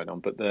stuff going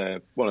on, but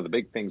one of the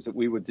big things that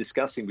we were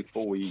discussing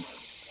before we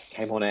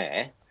came on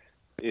air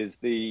is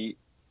the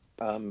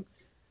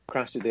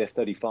crash of the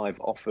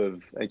F-35 off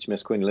of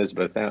HMS Queen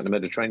Elizabeth out in the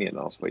Mediterranean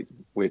last week,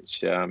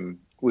 which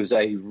was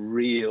a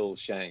real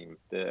shame.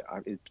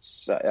 It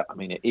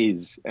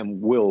is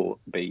and will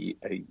be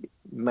a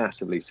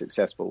massively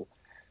successful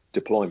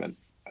deployment.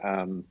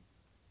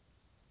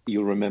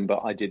 You'll remember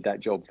I did that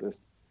job for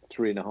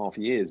 3.5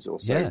 years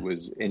or so,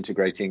 was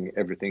integrating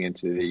everything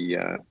into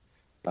the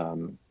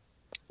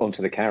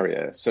onto the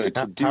carrier. So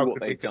to do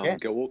what they've done,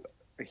 go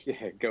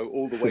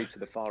all the way to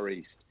the Far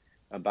East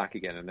and back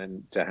again, and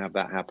then to have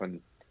that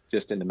happen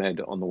just in the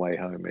Med on the way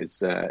home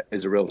is a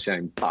real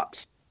shame.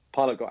 But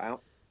pilot got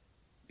out,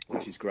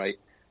 which is great.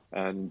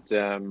 And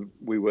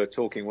we were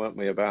talking, weren't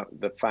we, about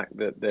the fact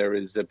that there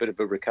is a bit of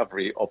a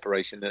recovery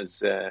operation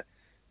as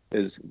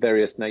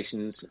various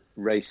nations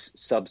race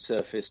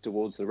subsurface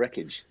towards the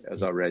wreckage,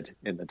 as I read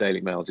in the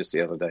Daily Mail just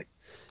the other day.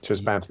 Which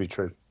was bound to be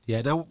true.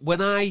 Yeah, now,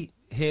 when I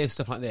hear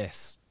stuff like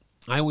this,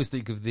 I always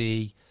think of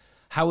the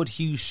Howard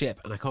Hughes ship,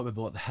 and I can't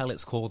remember what the hell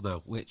it's called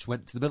now, which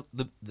went to the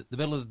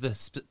middle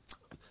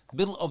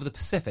of the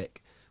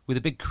Pacific with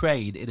a big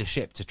crane in a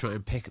ship to try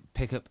and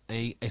pick up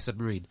a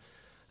submarine.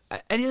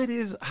 Any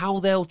ideas how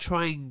they'll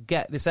try and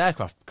get this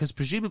aircraft? Because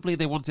presumably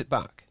they want it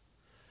back.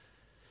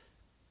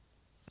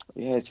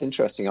 Yeah, it's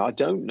interesting. I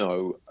don't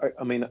know.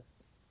 I mean,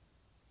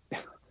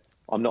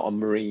 I'm not a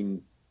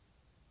marine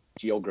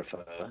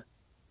geographer.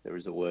 There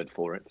is a word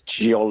for it.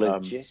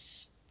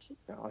 Geologist.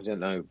 I don't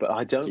know, but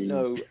I don't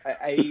know.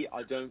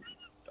 I don't.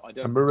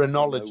 A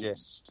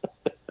marinologist.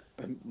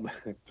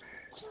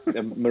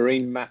 A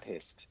marine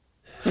mappist.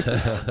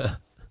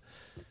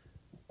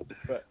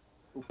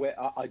 But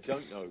I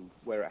don't know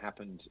where it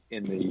happened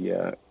in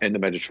the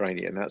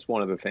Mediterranean. That's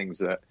one of the things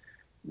that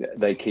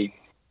they keep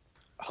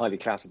highly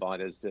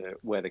classified as to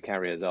where the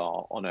carriers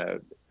are on a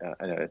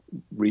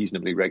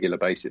reasonably regular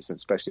basis,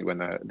 especially when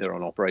they're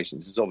on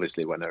operations. It's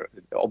obviously when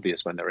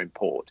they're in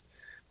port.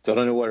 So I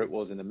don't know where it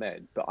was in the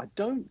Med, but I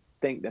don't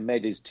think the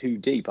Med is too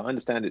deep. I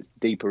understand it's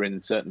deeper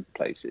in certain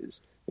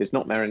places. It's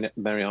not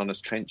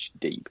Marianas Trench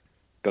deep,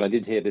 but I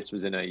did hear this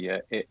was in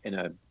a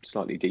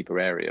slightly deeper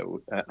area.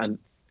 And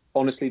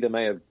honestly, they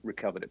may have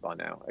recovered it by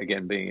now.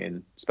 Again, being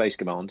in Space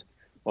Command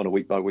on a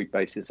week-by-week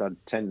basis, I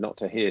tend not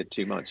to hear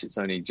too much. It's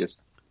only just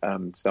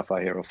stuff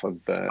I hear off of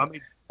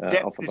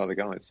other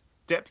guys.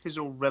 Depth is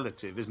all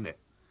relative, isn't it?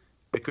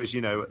 Because,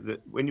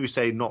 when you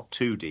say not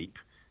too deep,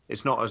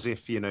 It's not as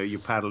if, you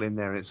paddle in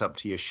there and it's up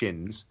to your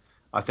shins.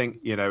 I think,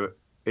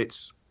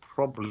 it's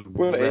probably...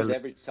 Well, it is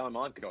every time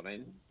I've gone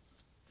in.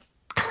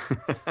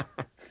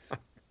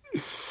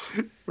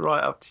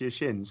 Right up to your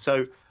shins.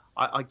 So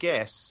I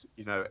guess,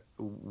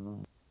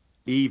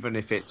 even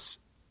if it's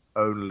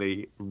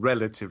only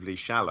relatively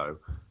shallow,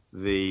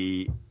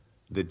 the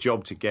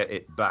job to get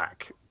it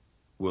back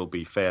will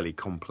be fairly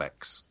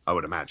complex, I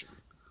would imagine.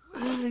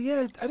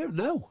 Yeah, I don't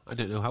know. I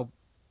don't know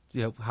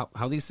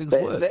how these things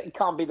work. It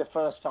can't be the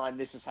first time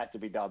this has had to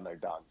be done, though,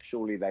 Doug.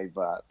 Surely they've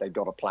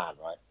got a plan,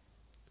 right?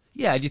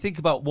 Yeah, and you think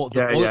about what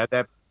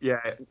the...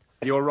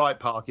 You're right,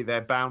 Parky. They're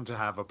bound to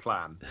have a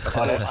plan.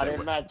 I'd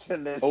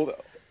imagine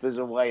there's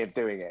a way of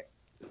doing it.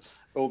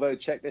 Although,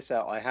 check this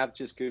out. I have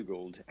just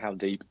Googled how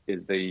deep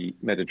is the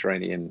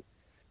Mediterranean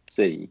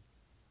Sea.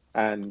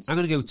 And I'm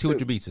going to go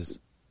 200 metres.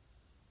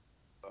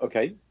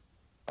 Okay,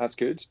 that's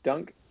good.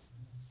 Dunk?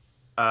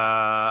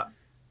 3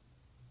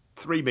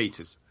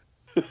 metres.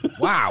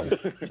 Wow.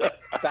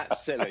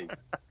 That's silly.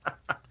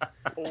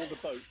 All the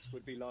boats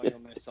would be lying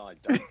on their side,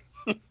 Dunk.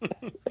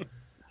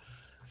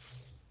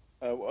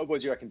 What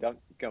do you reckon, Dunk?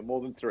 Go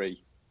more than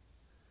 3.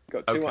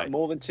 Got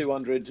more than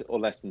 200 or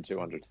less than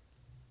 200?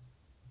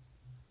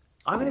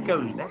 I'm going to go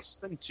less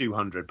than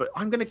 200, but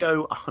I'm going to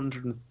go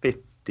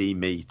 150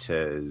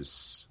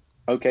 metres.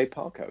 Okay,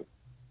 Parko.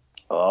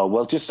 Oh,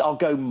 well, I'll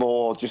go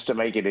more just to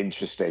make it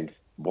interesting.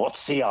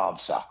 What's the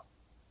answer?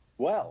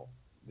 Well,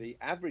 the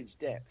average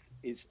depth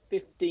is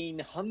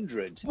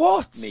 1,500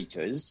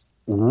 metres,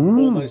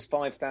 almost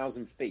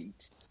 5,000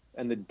 feet,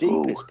 and the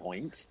deepest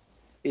point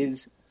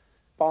is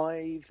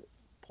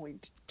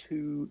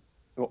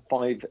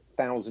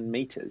 5,000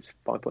 metres,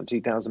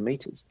 5,200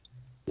 metres.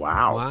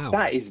 Wow.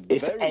 That is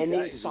If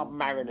any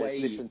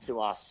submariners listen to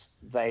us,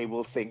 they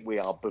will think we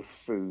are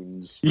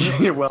buffoons.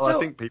 I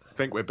think people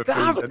think we're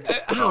buffoons.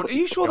 Are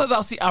you sure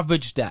that's the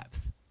average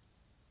depth?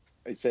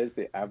 It says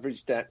the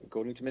average depth,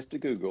 according to Mr.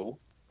 Google,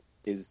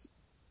 is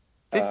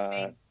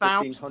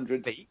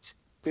 1,500 feet.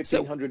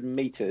 1,500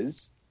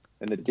 metres,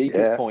 and the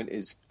deepest point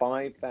is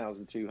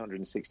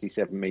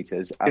 5,267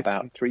 metres,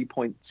 about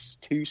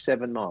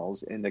 3.27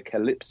 miles in the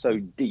Calypso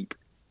Deep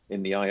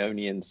in the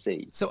Ionian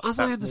Sea. So as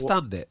I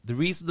understand it, the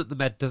reason that the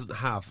Med doesn't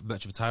have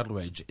much of a tidal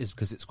range is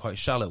because it's quite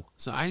shallow.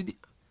 So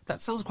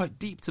that sounds quite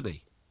deep to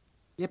me.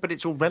 Yeah, but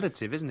it's all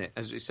relative, isn't it?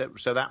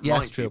 So that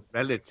might be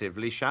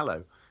relatively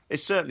shallow.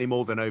 It's certainly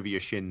more than over your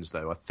shins,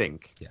 though, I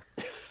think. Yeah.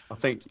 I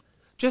think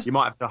you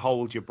might have to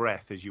hold your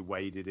breath as you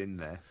waded in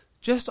there.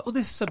 Just on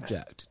this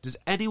subject, does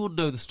anyone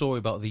know the story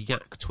about the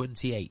Yak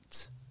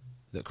 28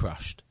 that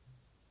crashed?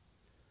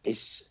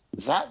 Is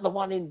that the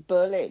one in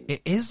Berlin?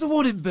 It is the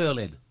one in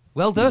Berlin.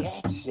 Well done.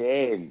 Get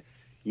in.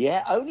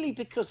 Yeah, only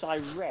because I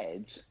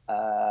read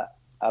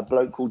a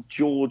bloke called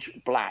George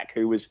Black,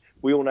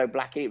 we all know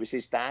Blackie, it was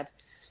his dad.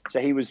 So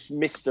he was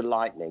Mr.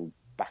 Lightning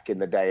back in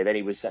the day, and then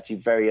he was actually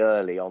very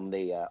early on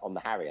the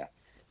Harrier,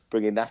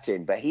 bringing that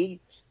in. But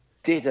he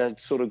did a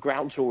sort of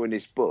ground tour in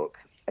his book,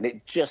 and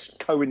it just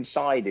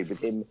coincided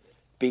with him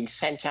being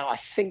sent out, I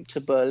think, to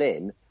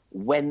Berlin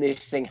when this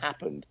thing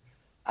happened.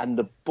 And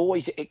the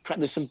boys,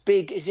 there's some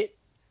big, is it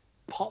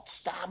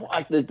Potsdam?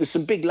 There's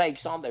some big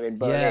lakes, aren't there, in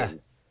Berlin?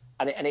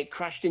 Yeah. And it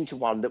crashed into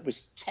one that was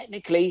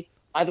technically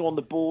either on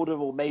the border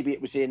or maybe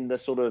it was in the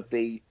sort of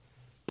maybe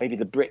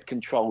the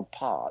Brit-controlled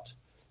part.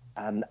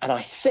 And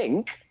I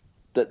think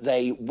that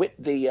they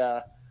whipped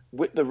the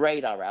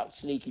radar out,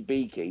 sneaky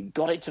beaky,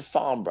 got it to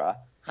Farnborough,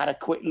 had a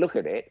quick look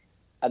at it,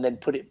 and then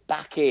put it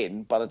back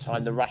in by the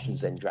time the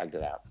Russians then dragged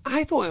it out.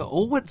 I thought it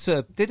all went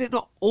to... Did it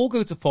not all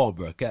go to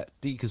Farnborough, get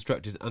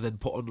deconstructed, and then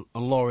put on a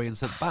lorry and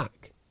sent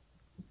back?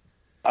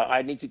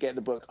 I need to get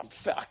the book.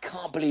 I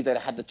can't believe they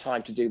had the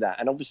time to do that.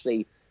 And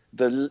obviously,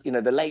 the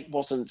lake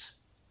wasn't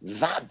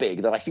that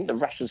big that I think the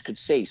Russians could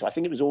see. So I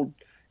think it was all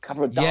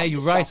covered. Yeah,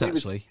 you're right,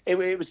 actually.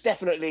 It was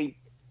definitely...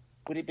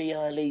 Would it be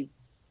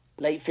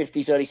late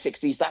 50s, early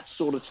 60s? That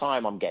sort of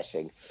time, I'm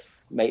guessing.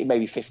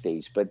 Maybe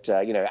 50s, but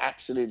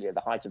absolutely at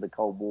the height of the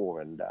Cold War,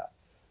 and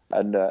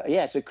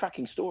it's a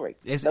cracking story.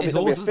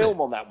 There'll be a film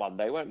on that one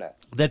day, won't there?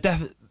 There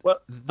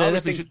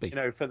definitely should be.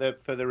 For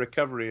the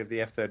recovery of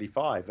the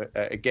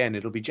F-35, again,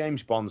 it'll be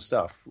James Bond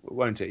stuff,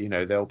 won't it?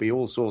 There'll be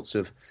all sorts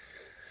of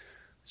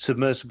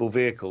submersible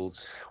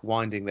vehicles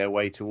winding their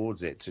way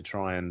towards it to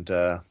try and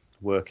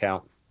work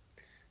out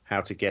how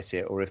to get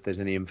it, or if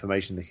there's any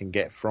information they can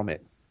get from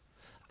it.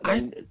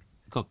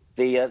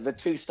 The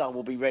two-star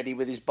will be ready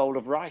with his bowl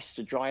of rice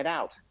to dry it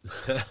out.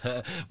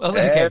 Well,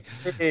 there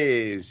it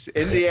is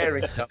in the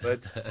airing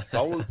cupboard.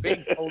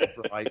 Big bowl of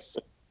rice.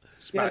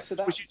 Yeah, so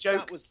that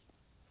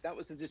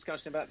was the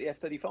discussion about the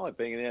F-35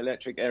 being an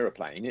electric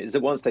aeroplane. Is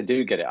that once they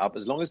do get it up,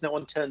 as long as no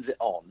one turns it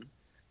on,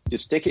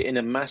 just stick it in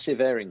a massive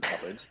airing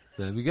cupboard.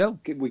 There we go.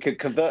 We could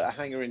convert a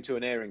hangar into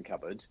an airing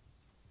cupboard.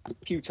 A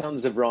few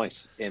tons of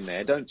rice in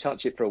there. Don't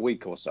touch it for a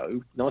week or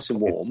so. Nice and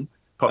warm.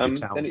 Pop your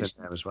towels in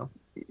there as well.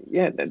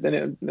 Yeah,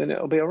 then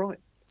it'll be all right.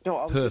 No,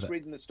 I was just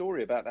reading the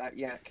story about that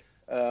yak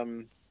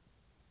that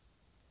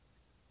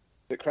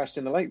crashed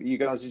in the lake that you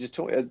guys are just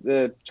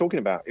talking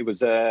about. It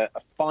was a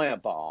fire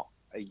bar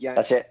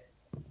That's it.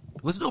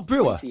 Was it not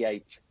Brewer?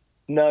 28.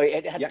 No,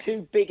 it had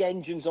two big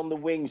engines on the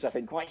wings, I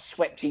think, quite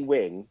sweepy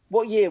wing.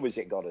 What year was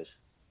it, Goddard?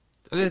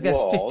 I'm going to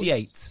guess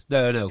 58.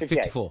 No,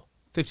 58. 54.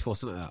 54,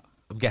 something like that.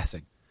 I'm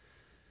guessing.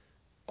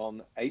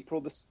 On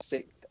April the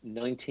 6th,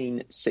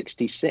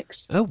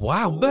 1966. Oh,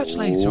 wow. Much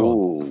later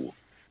on.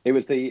 It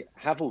was the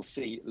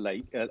Havelsee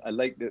Lake, a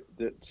lake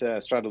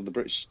that straddled the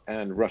British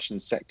and Russian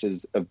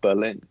sectors of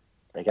Berlin.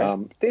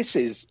 Okay. This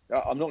is,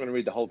 I'm not going to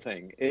read the whole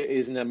thing. It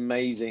is an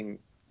amazing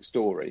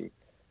story.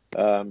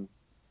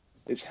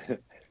 It's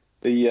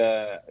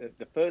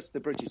the first the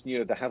British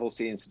knew of the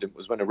Havelsee incident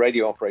was when a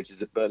radio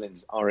operators at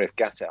Berlin's RAF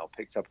Gatow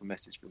picked up a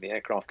message from the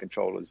aircraft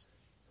controllers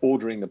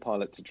ordering the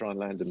pilot to try and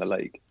land in the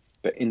lake,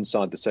 but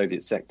inside the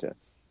Soviet sector.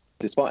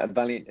 Despite a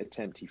valiant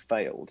attempt, he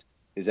failed,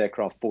 his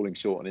aircraft falling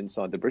short and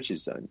inside the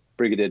British zone.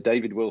 Brigadier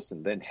David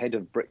Wilson, then head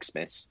of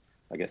Bricksmiths,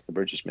 I guess the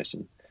British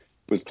mission,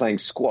 was playing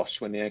squash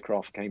when the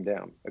aircraft came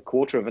down. A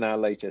quarter of an hour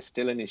later,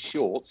 still in his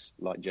shorts,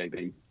 like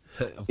JB,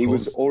 he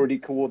was already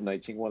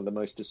coordinating one of the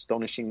most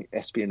astonishing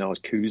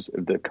espionage coups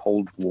of the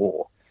Cold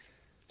War.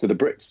 So the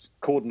Brits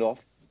cordoned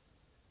off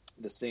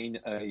the scene,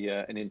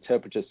 an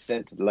interpreter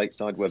sent to the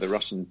lakeside where the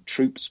Russian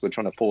troops were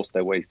trying to force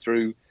their way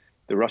through.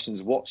 The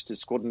Russians watched as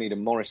squadron leader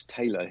Morris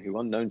Taylor, who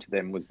unknown to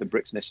them was the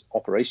Brits'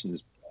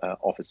 operations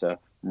officer,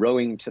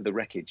 rowing to the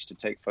wreckage to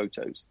take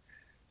photos.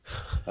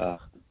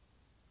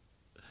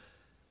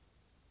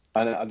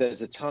 And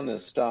there's a ton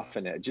of stuff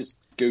in it. Just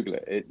Google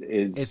it.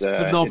 It's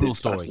a phenomenal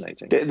story.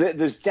 Fascinating.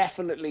 There's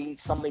definitely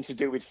something to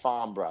do with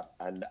Farnborough.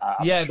 And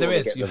yeah, there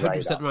is. You're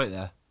 100% right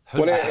there. 100%.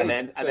 Well, and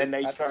then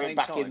they throw it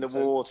back in the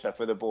water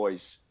for the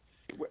boys.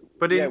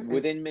 But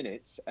within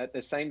minutes, at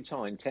the same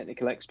time,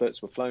 technical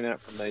experts were flown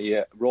out from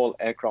the Royal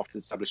Aircraft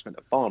Establishment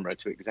of Farnborough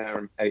to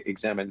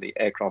examine the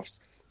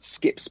aircraft's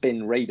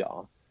skip-spin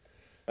radar,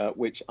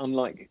 which,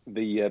 unlike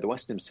the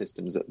Western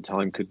systems at the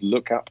time, could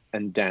look up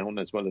and down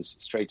as well as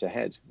straight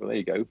ahead. Well, there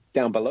you go.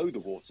 Down below the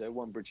water,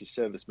 one British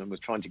serviceman was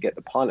trying to get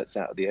the pilots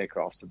out of the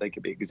aircraft so they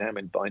could be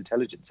examined by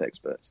intelligence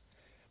experts.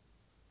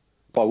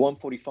 By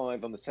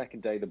 1:45 on the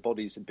second day, the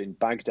bodies had been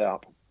bagged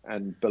up,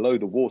 and below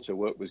the water,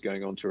 work was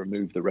going on to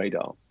remove the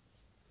radar.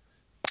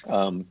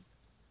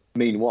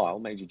 Meanwhile,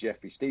 Major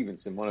Geoffrey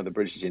Stevenson, one of the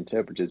British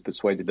interpreters,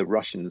 persuaded the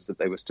Russians that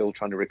they were still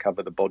trying to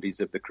recover the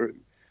bodies of the crew,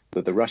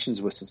 that the Russians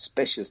were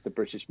suspicious the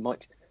British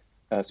might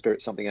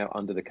spirit something out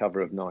under the cover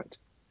of night,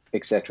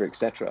 etc.,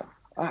 etc.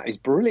 Ah, it's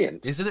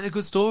brilliant. Isn't it a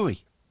good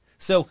story?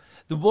 So,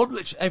 the one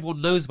which everyone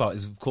knows about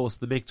is, of course,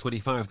 the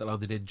MiG-25 that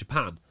landed in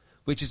Japan,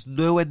 which is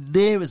nowhere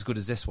near as good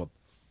as this one.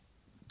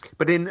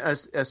 But in a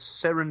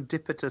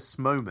serendipitous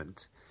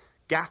moment,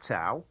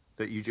 Gatow,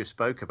 that you just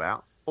spoke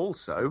about,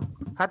 also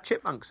had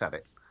chipmunks at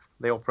it.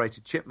 They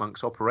operated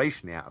chipmunks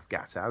operationally out of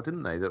Gatow,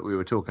 didn't they, that we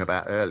were talking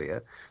about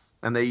earlier?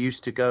 And they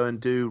used to go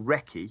and do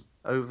recce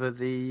over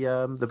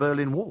the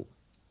Berlin Wall.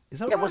 Is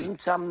that right?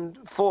 Wasn't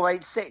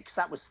 486,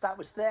 that was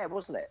there,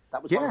 wasn't it?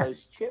 That was one of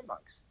those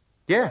chipmunks.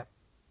 Yeah,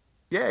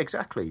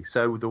 exactly.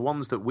 So the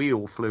ones that we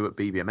all flew at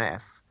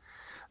BBMF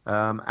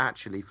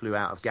actually flew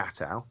out of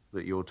Gatow,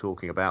 that you're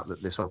talking about,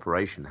 that this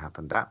operation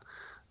happened at,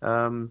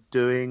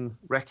 doing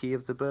recce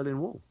of the Berlin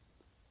Wall.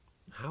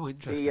 How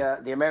interesting.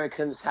 The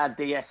Americans had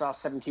the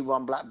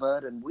SR-71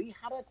 Blackbird, and we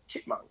had a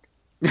chipmunk.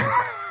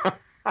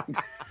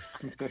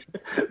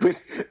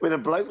 with a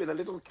bloke with a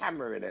little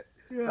camera in it.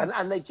 Yeah.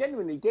 And they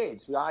genuinely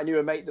did. I knew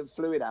a mate that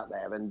flew it out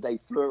there, and they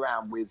flew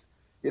around with,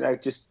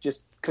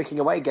 just clicking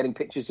away, getting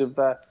pictures of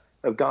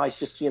guys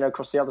just,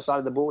 across the other side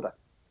of the border.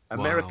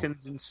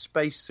 Americans in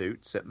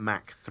spacesuits at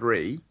Mach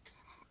 3,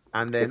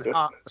 and then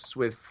us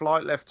with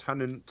Flight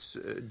Lieutenant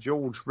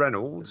George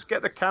Reynolds.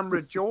 Get the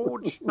camera,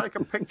 George. Take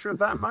a picture of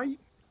that, mate.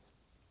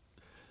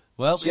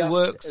 Well, just it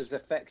works. As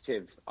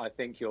effective, I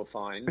think you'll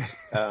find.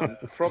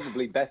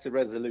 Probably better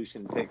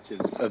resolution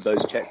pictures of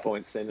those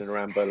checkpoints in and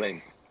around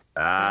Berlin.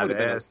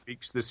 There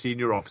speaks the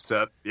senior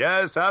officer.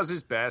 Yes, ours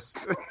is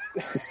best.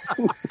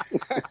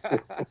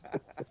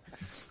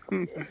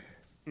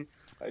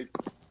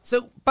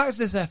 So, back to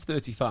this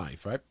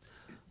F-35, right?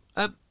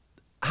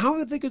 How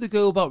are they going to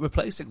go about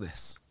replacing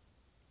this?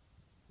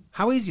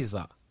 How easy is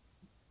that?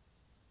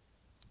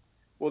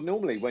 Well,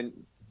 normally when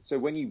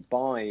you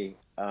buy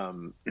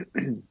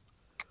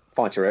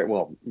fighter air,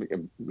 well,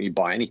 you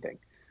buy anything,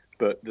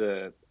 but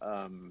from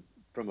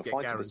a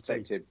fighter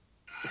perspective,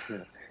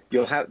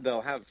 they'll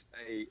have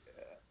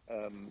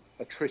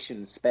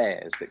attrition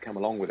spares that come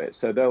along with it.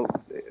 So they'll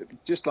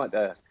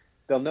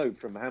know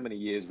from how many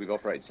years we've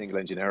operated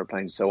single-engine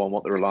aeroplanes, so on,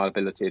 what the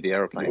reliability of the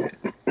aeroplane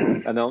is.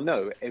 And they'll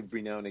know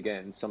every now and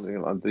again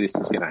something like this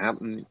is going to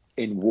happen.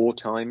 In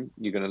wartime,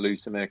 you're going to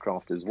lose some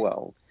aircraft as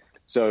well.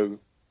 So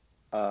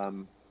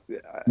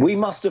we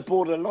must have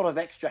bought a lot of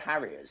extra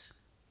Harriers.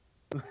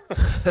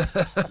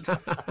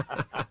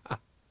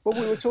 Well,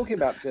 we were talking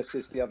about just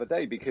this the other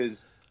day,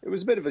 because it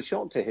was a bit of a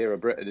shock to hear a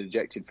Brit had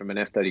ejected from an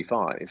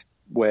F-35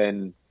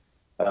 when,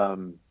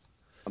 I'm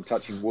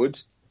touching wood,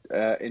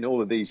 in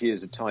all of these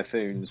years of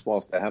typhoons,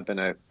 whilst there have been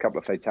a couple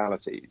of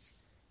fatalities,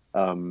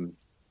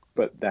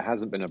 but there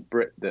hasn't been a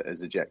Brit that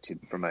has ejected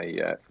from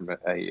a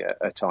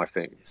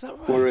Typhoon. Is that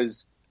right?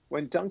 Whereas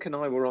when Dunk and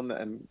I were on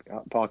the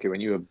Parky,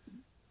 when you were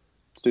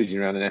stooging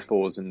around in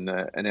F4s and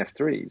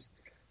F3s,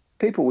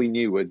 people we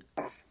knew were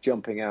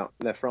jumping out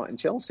left, right, in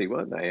Chelsea,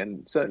 weren't they?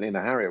 And certainly in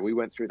the Harrier, we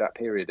went through that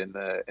period in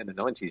the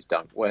 90s,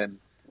 Dunk, when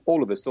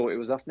all of us thought it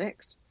was us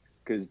next,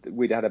 because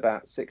we'd had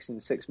about 6 in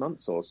 6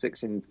 months or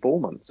 6 in 4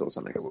 months or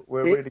something.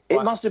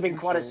 It must have been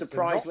quite a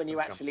surprise when you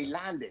actually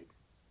landed.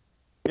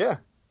 Yeah.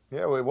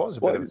 Yeah, well, it was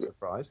a bit of a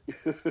surprise.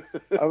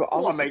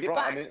 I made it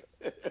back. I mean,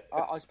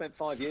 I spent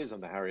 5 years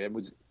on the Harrier and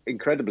was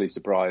incredibly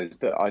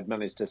surprised that I'd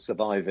managed to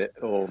survive it,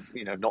 or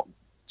not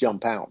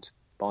jump out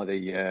by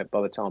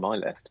the time I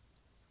left.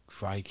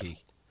 Crikey!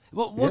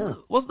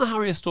 Wasn't the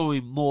Harrier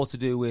story more to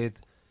do with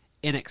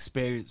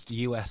inexperienced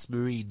US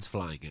Marines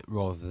flying it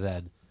rather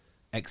than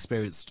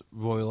experienced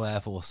Royal Air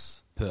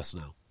Force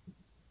personnel?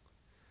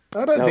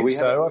 I don't think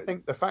so. I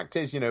think the fact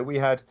is, we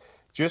had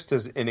just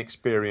as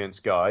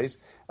inexperienced guys.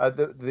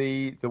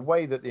 The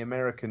way that the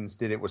Americans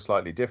did it was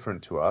slightly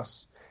different to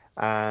us,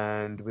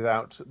 and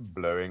without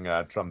blowing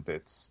our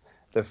trumpets,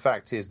 the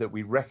fact is that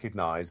we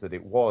recognised that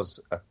it was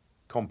a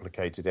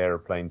complicated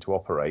aeroplane to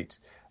operate,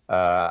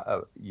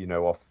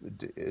 off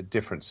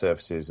different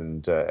surfaces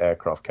and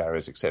aircraft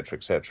carriers,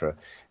 etc.,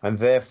 and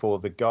therefore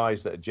the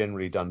guys that had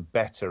generally done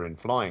better in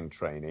flying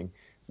training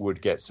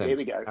would get sent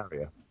to the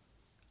Harrier.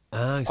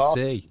 I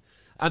see.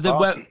 And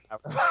then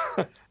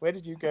where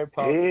did you go,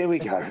 Park? Here we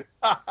go.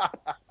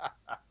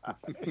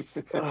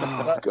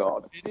 Oh,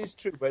 God. It is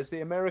true, whereas the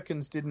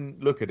Americans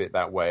didn't look at it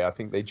that way. I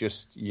think they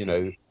just,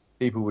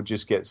 people would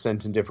just get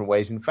sent in different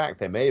ways. In fact,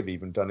 they may have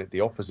even done it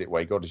the opposite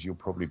way. God, as you'll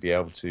probably be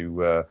able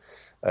to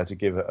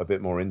give a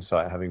bit more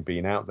insight having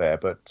been out there.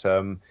 But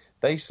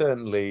they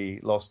certainly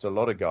lost a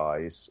lot of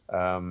guys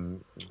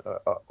on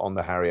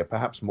the Harrier,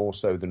 perhaps more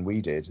so than we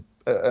did,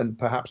 and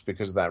perhaps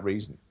because of that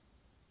reason.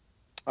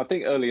 I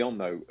think early on,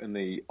 though, in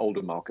the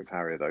older Mark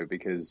Harrier, though,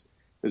 because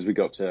as we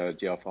got to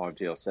GR5,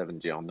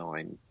 GR7,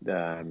 GR9,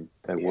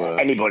 there were...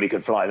 Anybody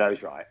could fly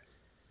those, right?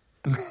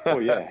 Oh,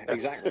 yeah,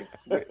 exactly.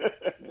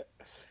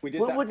 We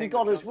did wouldn't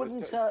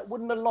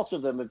a lot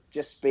of them have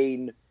just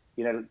been,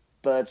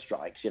 bird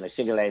strikes,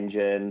 single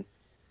engine,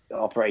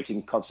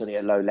 operating constantly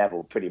at low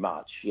level, pretty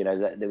much?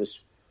 There was...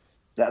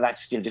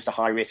 That's just a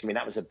high risk. I mean,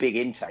 that was a big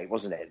intake,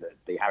 wasn't it, that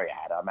the Harrier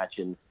had? I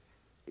imagine...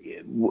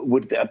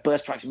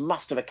 bird strikes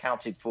must have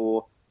accounted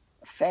for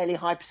a fairly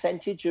high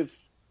percentage of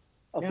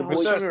the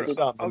boys.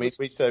 Some. I mean,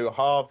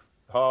 half.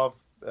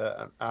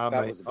 That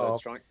was a bird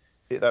strike.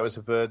 That was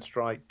a bird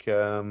strike.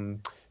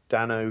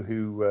 Dano,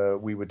 who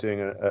we were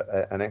doing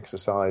an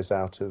exercise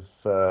out of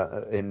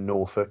in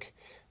Norfolk,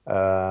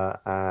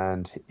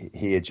 and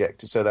he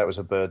ejected. So that was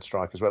a bird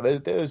strike as well.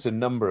 There's a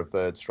number of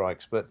bird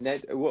strikes, but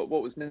Ned, what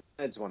was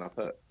Ned's one up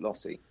at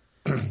Lossy?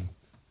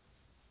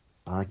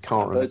 I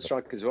can't remember. Bird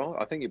strike as well.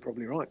 I think you're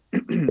probably right.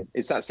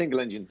 It's that single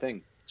engine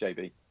thing,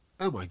 JB.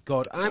 Oh my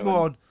God!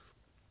 I'm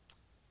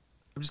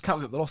just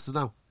counting up the losses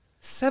now.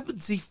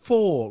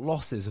 74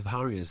 losses of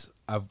Harriers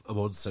I'm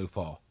on so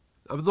far.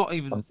 I'm not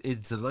even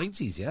into the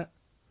 90s yet.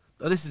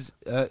 And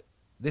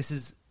this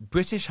is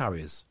British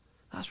Harriers.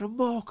 That's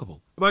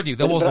remarkable. Mind you,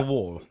 there was a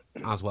war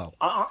as well.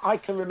 I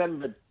can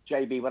remember,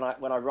 JB,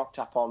 when I rocked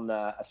up on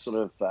a sort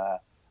of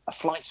a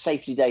flight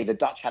safety day. The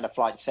Dutch had a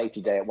flight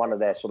safety day at one of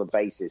their sort of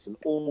bases, and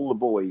all the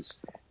boys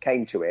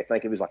came to it. I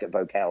think it was like at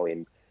Vauquel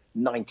in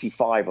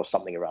 95 or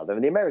something or other.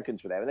 And the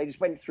Americans were there, and they just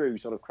went through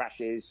sort of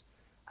crashes.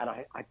 And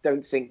I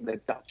don't think the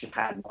Dutch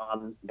had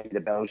one. Maybe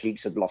the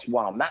Belgians had lost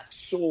one. That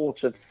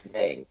sort of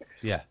thing.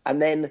 Yeah. And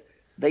then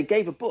they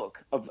gave a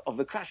book of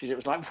the crashes. It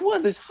was like,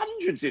 well, there's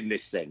hundreds in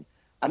this thing.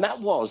 And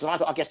that was, and I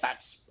thought, I guess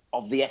that's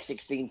of the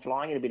F-16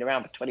 flying. It had been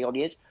around for 20-odd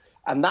years.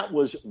 And that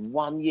was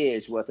 1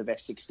 year's worth of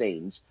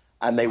F-16s,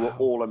 and they were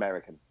all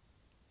American.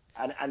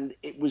 And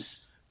it was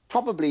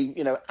probably,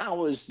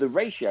 ours, the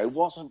ratio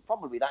wasn't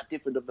probably that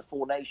different of the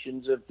four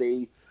nations of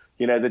the,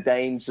 the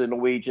Danes, the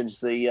Norwegians,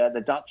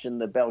 the Dutch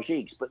and the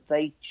Belgiques, but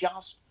they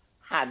just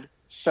had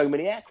so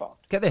many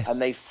aircraft. Get this.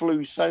 And they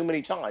flew so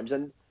many times.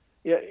 And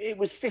it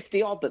was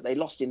 50-odd that they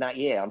lost in that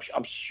year.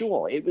 I'm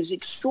sure. It was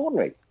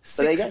extraordinary.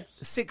 So there you go.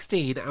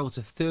 16 out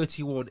of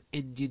 31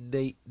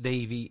 Indian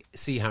Navy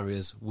Sea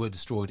Harriers were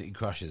destroyed in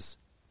crashes.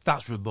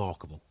 That's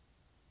remarkable.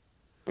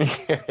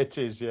 Yeah, it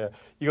is, yeah.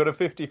 You got a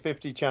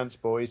 50-50 chance,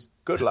 boys.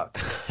 Good luck.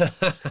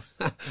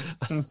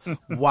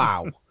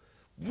 Wow.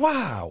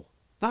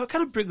 That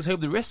kind of brings home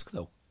the risk,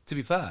 though, to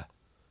be fair.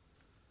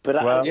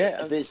 But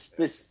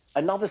there's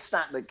another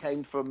stat that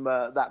came from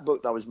that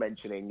book that I was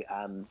mentioning,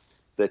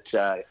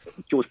 that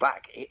George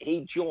Black,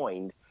 he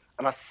joined,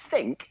 and I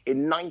think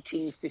in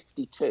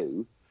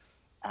 1952,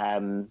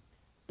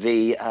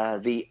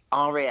 the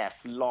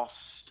RAF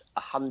lost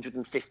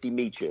 150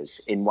 metres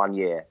in 1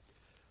 year.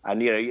 And,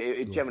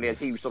 generally, as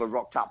he sort of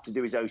rocked up to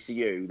do his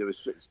OCU, there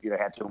was,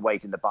 had to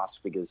wait in the bus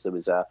because there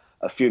was a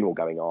funeral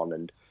going on.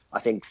 And I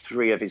think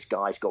 3 of his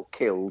guys got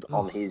killed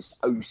on his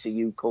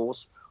OCU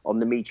course on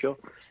the Meteor.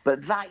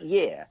 But that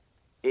year,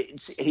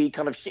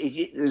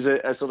 there's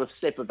a sort of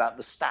slip about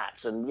the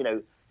stats.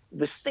 And,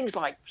 there's things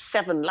like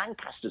 7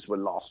 Lancasters were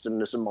lost, and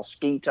there's some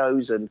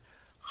Mosquitoes, and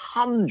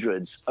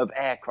hundreds of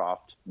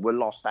aircraft were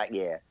lost that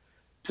year.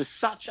 To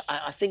such,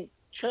 I think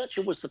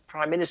Churchill was the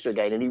Prime Minister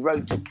again, and he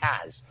wrote to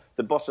Kaz,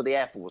 the boss of the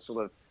Air Force,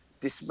 sort of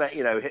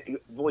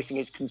voicing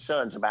his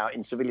concerns about,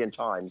 in civilian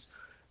times,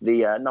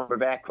 the number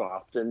of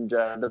aircraft. And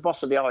the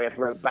boss of the RAF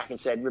wrote back and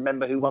said,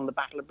 remember who won the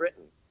Battle of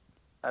Britain?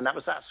 And that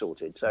was that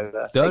sorted.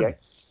 So, done.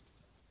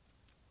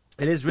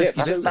 It is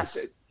risky business.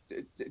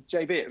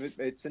 JB,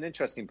 it's an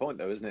interesting point,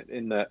 though, isn't it?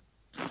 In that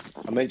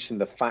I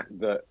mentioned the fact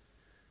that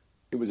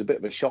it was a bit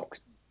of a shock.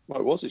 Well,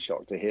 it was a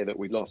shock to hear that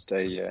we lost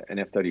an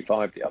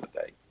F-35 the other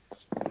day.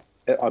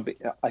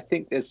 I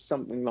think there's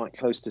something like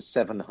close to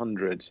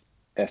 700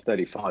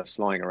 F-35s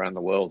flying around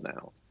the world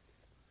now.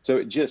 So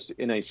it just,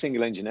 in a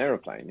single-engine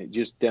aeroplane, it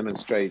just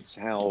demonstrates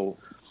how,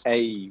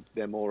 A,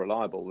 they're more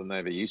reliable than they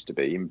ever used to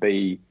be, and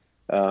B,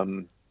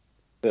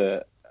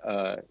 they're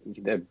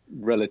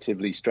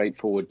relatively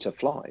straightforward to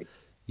fly.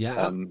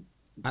 Yeah.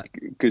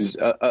 Because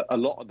a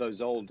lot of those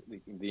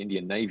the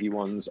Indian Navy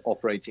ones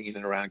operating in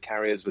and around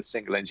carriers with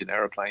single-engine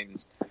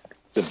aeroplanes,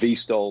 the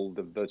VSTOL,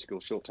 the vertical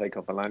short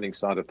takeoff and landing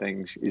side of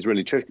things, is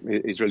really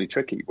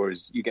tricky.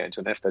 Whereas you get into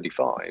an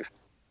F-35,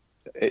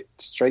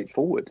 it's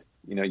straightforward.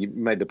 You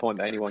made the point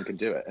that anyone can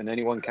do it, and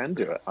anyone can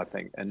do it, I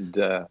think.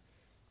 And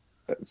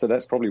so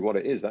that's probably what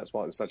it is. That's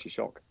why it's such a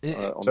shock.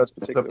 On this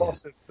particular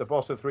the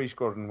boss of 3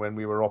 Squadron, when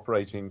we were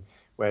operating,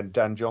 when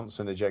Dan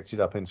Johnson ejected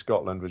up in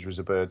Scotland, which was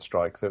a bird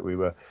strike that we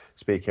were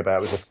speaking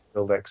about, was a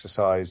field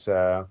exercise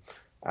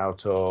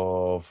out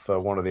of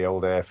one of the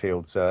old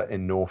airfields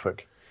in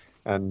Norfolk.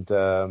 And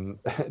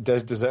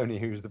Des Dezzoni,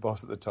 who was the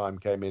boss at the time,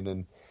 came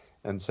in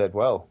and said,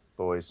 well,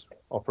 boys,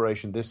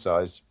 operation this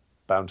size,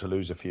 bound to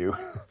lose a few.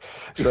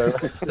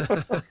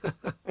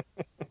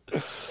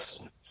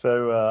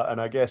 So,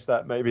 and I guess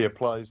that maybe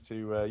applies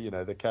to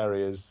the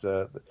carriers,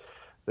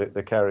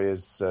 the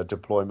carriers'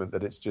 deployment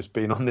that it's just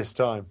been on this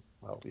time.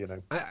 Well,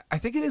 I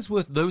think it is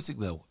worth noting,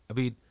 though. I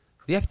mean,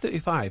 the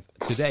F-35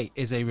 today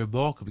is a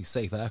remarkably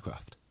safe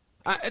aircraft.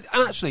 And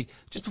actually,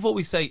 just before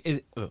we say,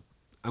 I'm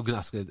going to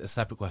ask a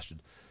separate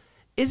question.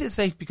 Is it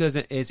safe because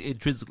it is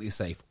intrinsically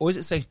safe, or is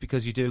it safe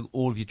because you're doing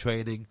all of your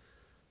training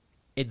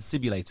in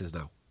simulators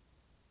now?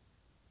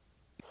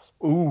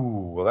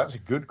 Ooh, well, that's a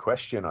good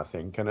question, I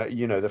think. And,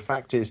 the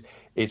fact is,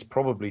 it's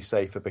probably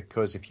safer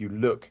because if you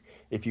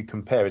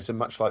compare, it's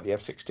much like the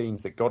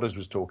F-16s that Goddard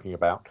was talking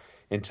about,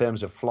 in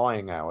terms of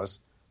flying hours,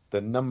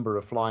 the number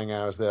of flying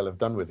hours they'll have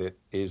done with it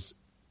is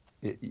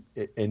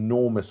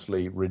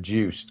enormously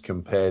reduced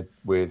compared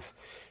with,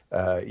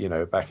 back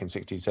in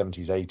 60s,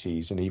 70s,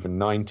 80s, and even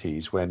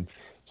 90s, when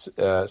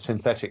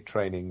synthetic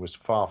training was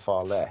far,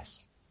 far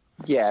less.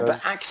 Yeah, so,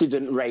 but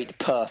accident rate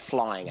per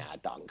flying hour,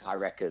 Dunk, I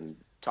reckon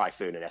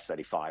Typhoon and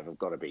F-35 have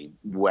got to be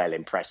well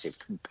impressive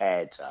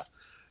compared to,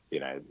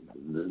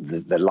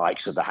 the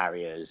likes of the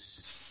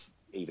Harriers,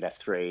 even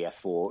F3,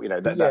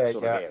 F4. That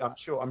sort of era.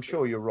 I'm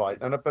sure you're right,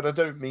 but I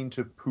don't mean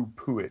to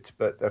poo-poo it.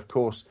 But of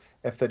course,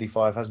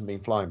 F-35 hasn't been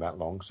flying that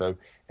long, so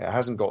it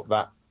hasn't got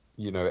that.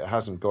 It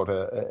hasn't got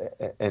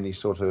any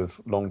sort of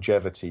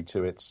longevity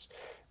to its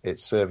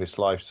service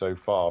life so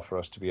far for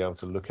us to be able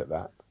to look at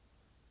that.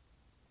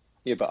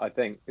 Yeah, but I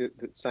think the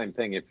same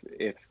thing.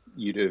 If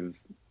you'd have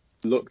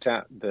looked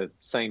at the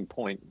same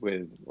point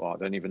with, I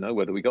don't even know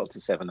whether we got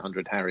to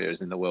 700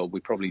 Harriers in the world. We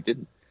probably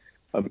didn't.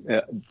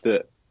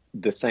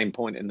 The same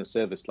point in the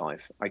service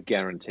life, I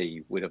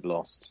guarantee, would have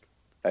lost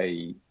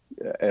a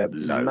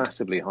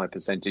massively high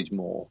percentage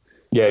more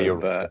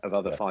of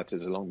other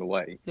fighters along the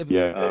way.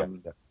 Yeah.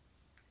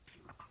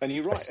 And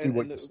you're right.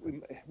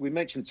 And we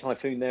mentioned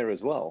Typhoon there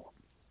as well.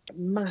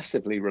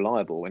 Massively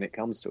reliable when it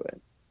comes to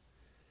it.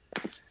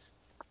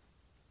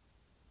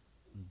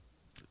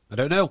 I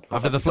don't know.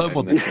 I've never flown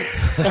one.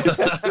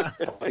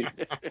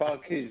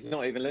 He's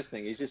not even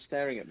listening. He's just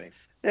staring at me.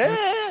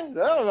 Yeah,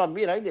 no,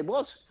 it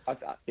was. I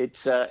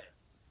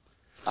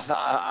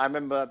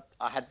remember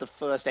I had the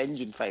first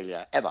engine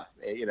failure ever,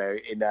 in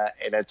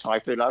a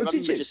Typhoon. I remember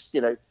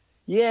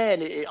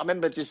I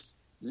remember just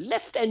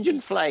left engine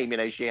flame.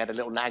 She had a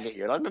little nag at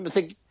you, and I remember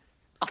thinking,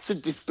 utter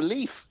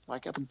disbelief,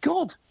 like, oh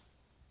God,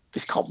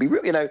 this can't be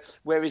real.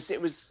 Whereas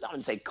it was, I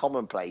wouldn't say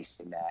commonplace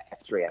in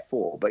F3,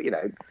 F4, but you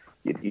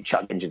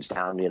chuck engines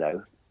down,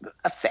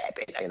 a fair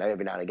bit,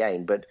 every now and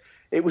again. But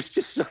it was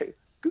just so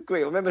good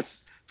grief. I remember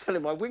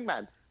telling my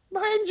wingman,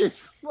 my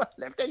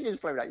left engine's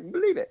flaming out. You can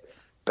believe it.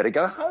 Better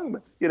go home.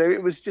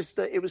 It was just,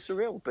 it was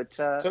surreal. But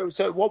so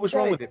what was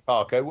wrong with it,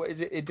 Parker? What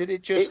is it? Did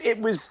it just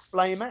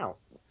flame out?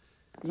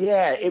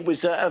 Yeah, it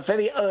was a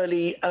very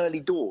early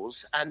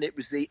doors, and it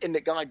was the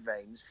inlet guide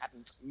vanes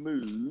hadn't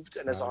moved.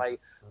 And as I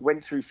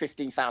went through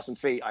 15,000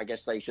 feet, I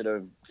guess they should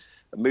have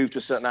moved to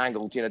a certain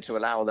angle, to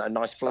allow a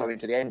nice flow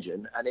into the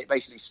engine, and it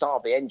basically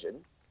starved the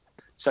engine.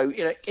 So,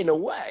 in a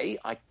way,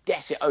 I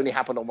guess it only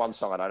happened on one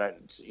side. I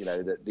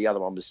don't, the other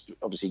one was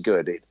obviously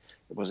good. It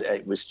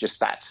was just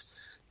that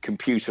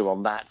computer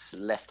on that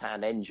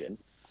left-hand engine,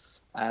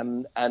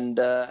 and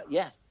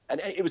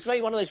it was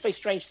one of those very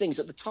strange things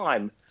at the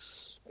time.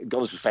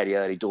 got us fairly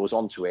early doors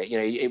onto it.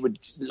 It would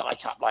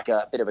light up like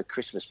a bit of a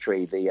Christmas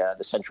tree, the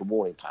central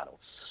warning panel.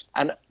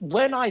 And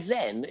when so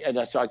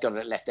I got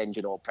a left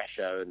engine oil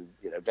pressure and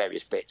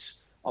various bits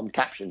on the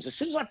captions. As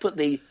soon as I put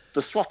the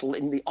throttle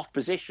in the off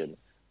position,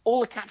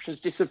 all the captions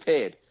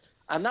disappeared.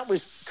 And that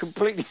was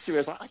completely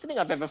serious. I don't think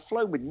I've ever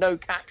flown with no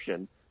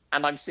caption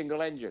and I'm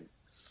single engine.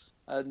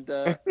 And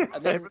then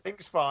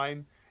everything's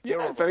fine.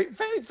 Yeah, very,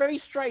 very, very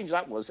strange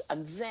that was.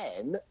 And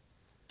then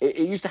it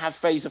used to have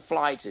phase of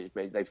flight.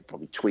 They've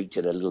probably tweaked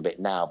it a little bit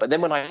now. But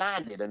then when I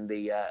landed and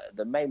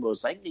the main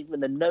wheels, even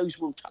the nose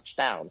wheel touched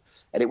down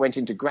and it went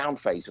into ground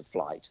phase of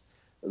flight,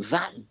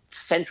 that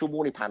central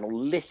warning panel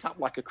lit up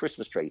like a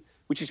Christmas tree,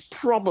 which is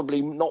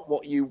probably not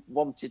what you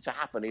wanted to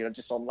happen,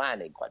 just on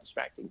landing, quite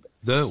distracting. But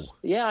no.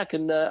 Yeah, I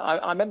can.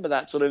 I remember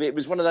that sort of. It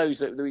was one of those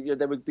that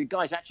there were the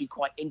guys actually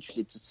quite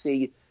interested to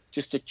see,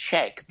 just to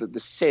check that the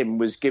sim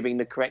was giving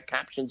the correct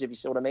captions, if you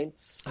see what I mean.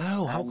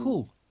 Oh, how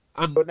cool.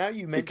 But now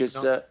you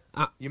mentioned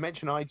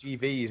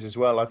IGVs as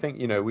well. I think,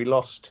 we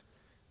lost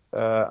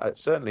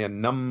certainly a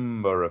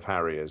number of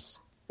Harriers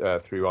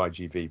through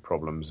IGV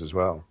problems as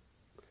well,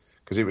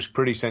 because it was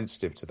pretty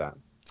sensitive to that.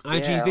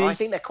 IGV? Yeah, I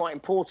think they're quite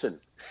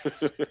important.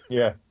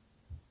 Yeah.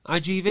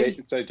 IGV?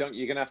 Yeah, so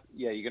you're gonna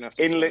have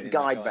to inlet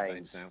guide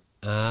vanes now.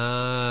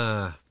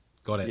 Ah,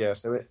 got it. Yeah,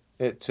 so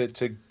it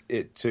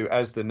to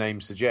as the name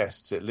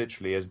suggests, it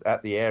literally is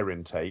at the air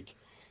intake.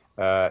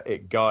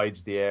 It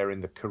guides the air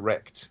in the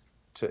correct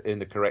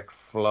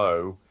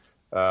flow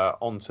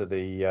onto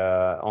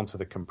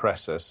the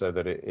compressor, so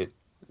that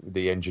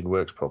the engine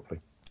works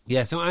properly.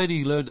 Yeah, so I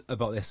only learned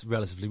about this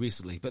relatively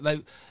recently.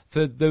 But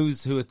for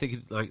those who are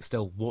thinking,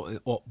 still,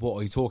 what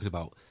are you talking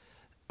about?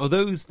 Are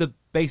those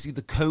basically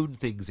the cone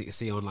things that you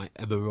see on like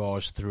a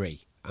Mirage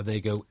 3, and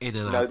they go in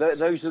and out? No,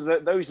 those are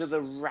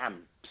the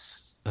ramps.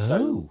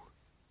 Oh,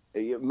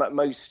 so,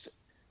 most.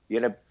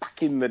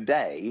 Back in the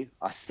day,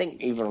 I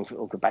think even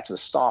I'll go back to the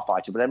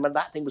Starfighter, but then when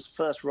that thing was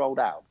first rolled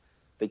out,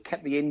 they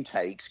kept the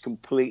intakes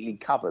completely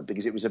covered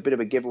because it was a bit of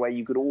a giveaway.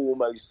 You could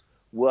almost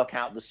work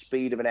out the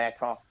speed of an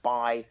aircraft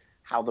by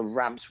how the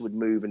ramps would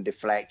move and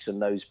deflect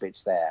and those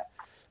bits there.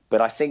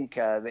 But I think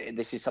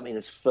this is something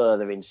that's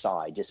further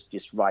inside,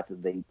 just right at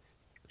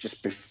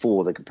just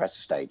before the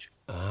compressor stage.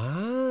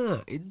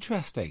 Ah,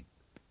 interesting.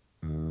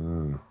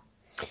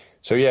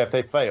 So yeah, if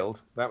they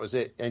failed, that was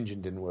it.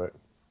 Engine didn't work.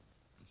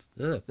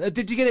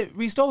 Did you get it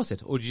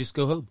restarted, or did you just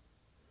go home?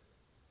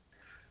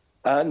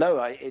 No,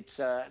 it's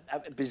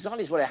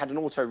bizarrely what it had an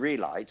auto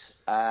relight,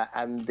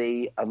 and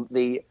the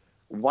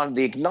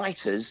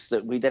igniters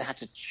that we then had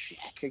to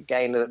check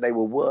again that they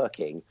were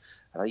working.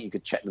 I think you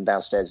could check them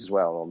downstairs as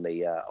well on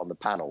the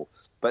panel.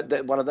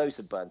 But one of those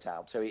had burnt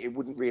out, so it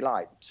wouldn't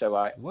relight. So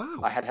I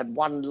had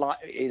one light.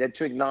 It had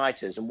two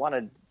igniters, and one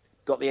had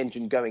got the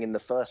engine going in the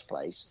first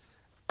place,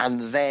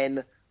 and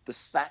then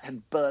that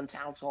had burnt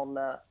out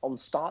on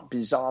start,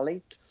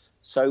 bizarrely.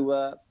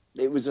 So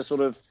it was a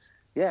sort of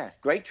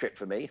great trip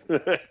for me.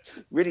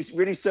 really,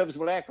 really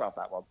serviceable aircraft,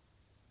 that one.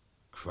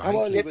 Crikey.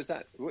 How early was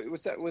that?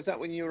 Was that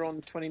when you were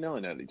on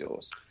 29 early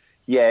doors?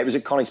 Yeah, it was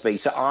at Coningsby.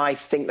 So I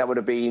think that would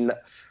have been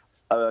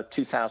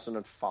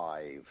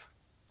 2005.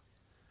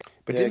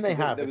 But didn't they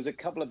have? There was a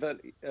couple of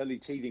early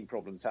teething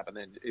problems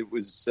happening. It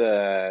was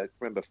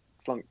remember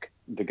Flunk,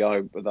 the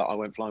guy that I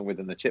went flying with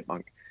in the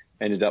Chipmunk,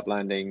 ended up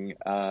landing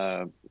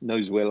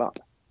nose wheel up,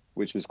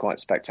 which was quite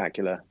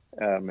spectacular.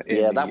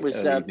 That was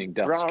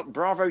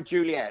Bravo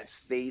Juliet,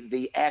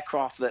 the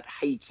aircraft that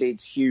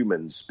hated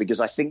humans, because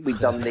I think we'd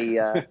done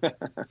the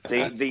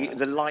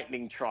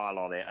lightning trial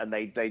on it, and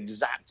they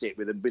zapped it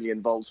with 1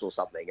 billion volts or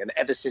something, and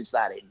ever since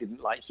that it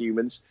didn't like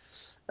humans.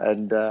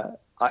 And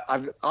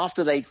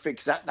after they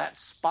fixed that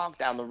spark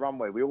down the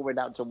runway, we all went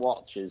out to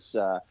watch as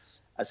a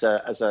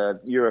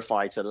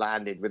Eurofighter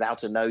landed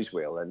without a nose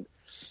wheel, and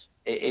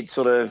it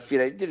sort of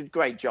did a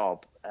great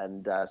job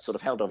and sort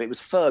of held off. It was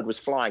Ferg was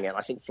flying it.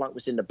 I think Flunk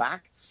was in the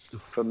back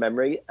from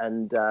memory,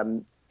 and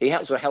he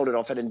sort of held it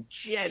off and then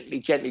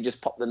gently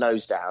just popped the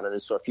nose down, and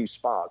there's sort of a few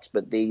sparks.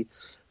 But the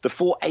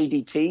 4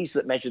 ADTs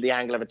that measure the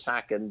angle of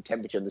attack and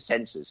temperature and the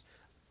sensors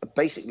are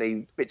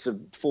basically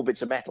 4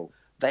 bits of metal.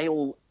 They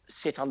all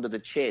sit under the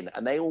chin,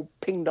 and they all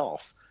pinged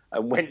off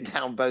and went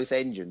down both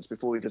engines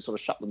before we could sort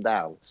of shut them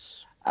down.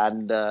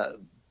 And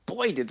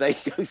boy, did they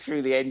go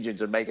through the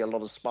engines and make a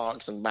lot of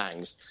sparks and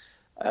bangs.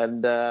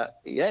 And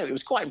it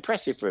was quite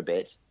impressive for a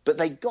bit. But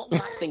they got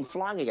that thing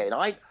flying again.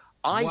 I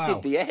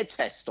did the air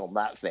test on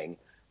that thing.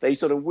 They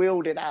sort of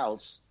wheeled it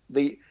out,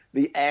 the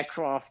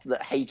aircraft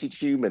that hated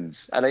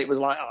humans. And it was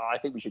like, I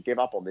think we should give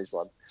up on this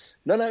one.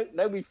 No,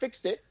 we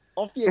fixed it.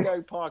 Off you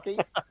go, Parky.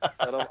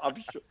 And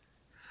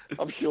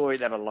I'm sure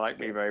it never liked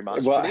me very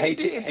much. Well,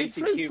 hated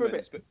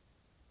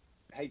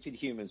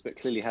humans, but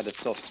clearly had a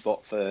soft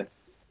spot for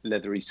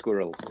leathery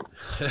squirrels.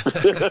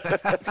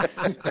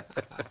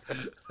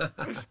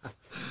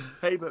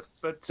 Hey,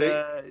 but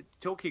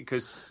talking,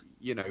 because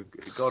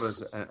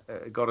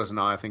Goddard and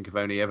I think have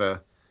only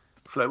ever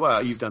flown.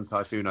 Well, you've done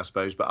Typhoon, I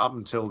suppose, but up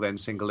until then,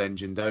 single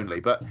engined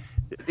only. But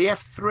the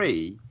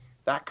F3,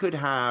 that could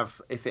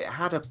have, if it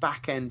had a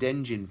back end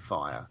engine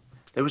fire,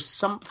 There was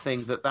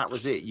something that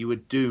was it. You were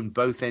doomed.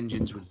 Both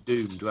engines were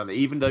doomed, weren't they?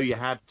 Even though you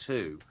had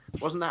two.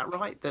 Wasn't that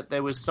right? That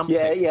there was something.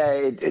 Yeah.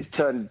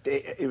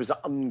 It was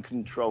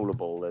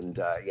uncontrollable, and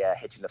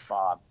hitting the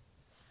fire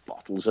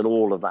bottles and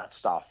all of that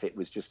stuff. It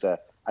was just an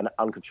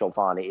uncontrolled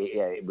fire.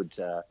 It would.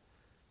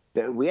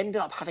 We ended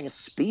up having a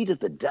speed of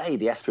the day.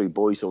 The F3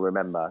 boys will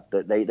remember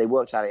that they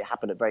worked out it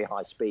happened at very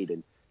high speed,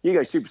 and you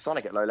go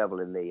supersonic at low level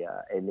in the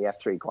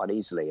F3 quite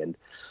easily. And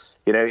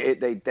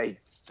they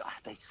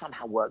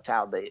somehow worked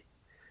out that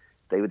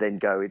they would then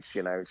go, it's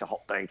a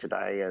hot day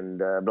today, and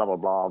blah blah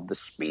blah. The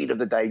speed of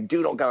the day,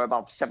 do not go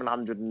above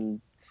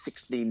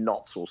 760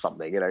 knots or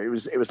something.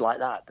 It was like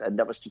that, and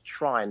that was to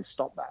try and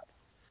stop that.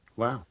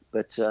 Wow.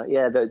 But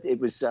it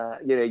was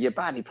you're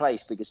badly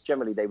placed because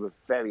generally they were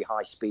very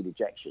high speed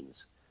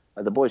ejections.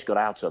 The boys got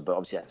out of it, but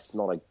obviously that's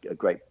not a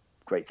great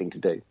thing to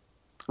do.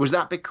 Was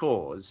that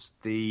because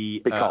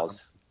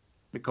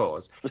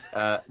was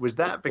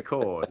that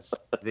because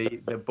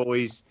the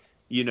boys,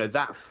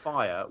 that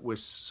fire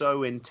was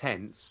so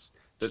intense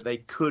that they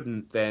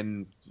couldn't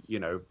then,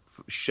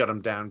 shut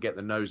them down, get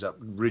the nose up,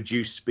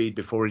 reduce speed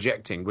before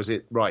ejecting? Was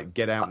it right?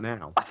 Get out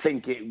now. I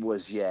think it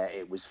was. Yeah,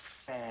 it was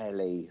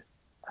fairly.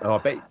 I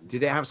bet.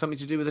 Did it have something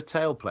to do with the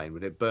tailplane?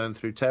 Would it burn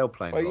through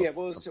tailplane? Well, yeah,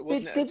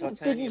 wasn't it a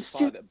titanium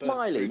fire that burned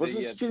Smiley?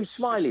 Wasn't Stu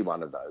Smiley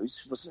one of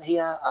those? Wasn't he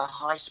a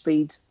high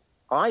speed?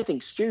 I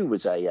think Stu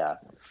was a.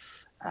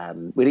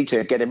 We need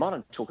to get him on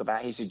and talk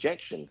about his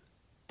ejection,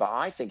 but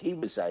I think he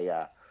was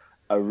a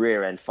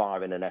rear end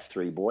fire in an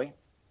F3 boy.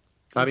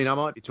 I mean, I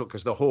might be talking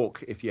because the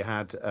Hawk, if you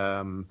had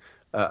one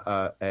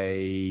of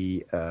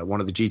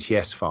the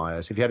GTS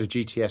fires, if you had a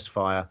GTS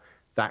fire,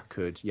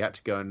 you had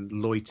to go and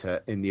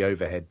loiter in the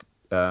overhead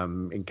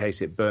in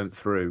case it burnt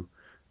through,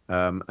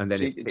 and then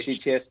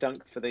GTS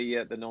dunk for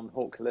the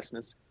non-Hawk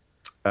listeners.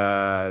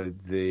 The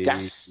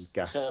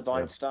gas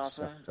turbine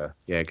starter.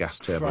 Yeah, gas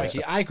turbine.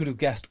 Crikey, I could have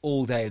guessed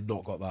all day and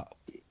not got that.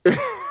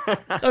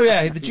 Oh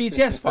yeah, the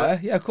GTS fire.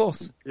 Yeah, of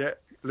course. Yeah,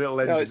 little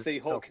engine. No, it's the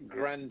Hawk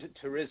Gran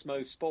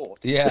Turismo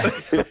Sport. Yeah,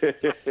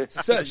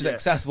 such an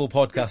accessible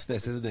podcast,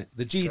 this, isn't it?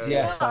 The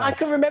GTS fire. I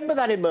can remember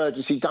that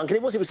emergency, Duncan.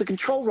 It was the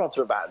control rods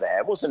were about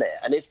there, wasn't it?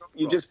 And if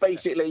you just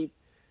basically,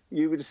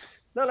 you would.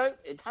 No,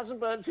 it hasn't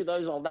burned through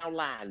those. I'll now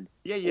land.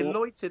 Yeah, you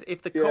loitered.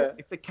 If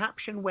the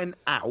caption went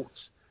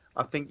out,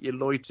 I think you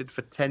loitered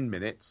for 10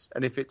 minutes,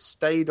 and if it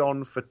stayed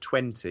on for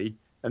 20,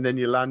 and then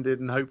you landed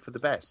and hoped for the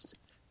best.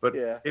 But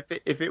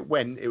if it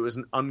went, it was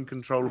an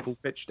uncontrollable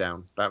pitch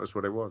down. That was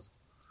what it was.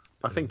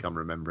 I think I'm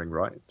remembering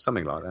right.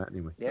 Something like that,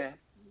 anyway. Yeah.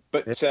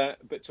 But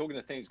talking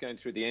of things going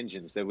through the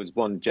engines, there was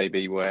one,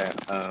 JB, where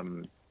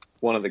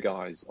one of the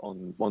guys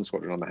on one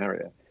squadron on the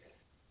Harrier,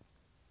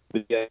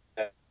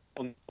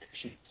 on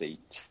the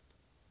seat,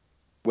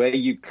 where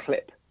you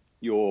clip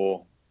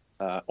your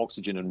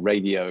oxygen and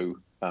radio,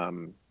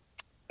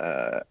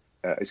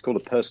 it's called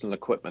a personal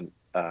equipment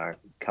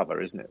cover,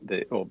 isn't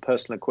it? Or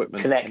personal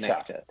equipment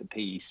connector, the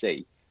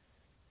PEC.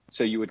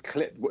 So you would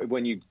clip,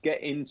 when you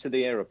get into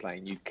the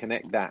aeroplane, you'd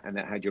connect that, and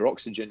that had your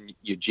oxygen,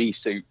 your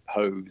G-suit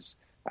hose,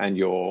 and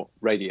your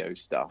radio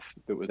stuff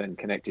that were then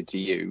connected to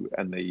you,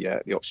 and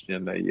the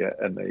oxygen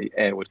and the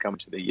air would come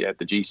to the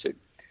G-suit.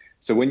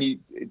 So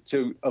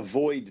to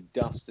avoid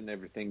dust and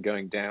everything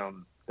going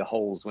down the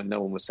holes when no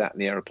one was sat in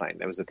the aeroplane,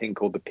 there was a thing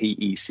called the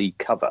PEC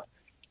cover,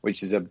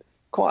 which is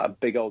quite a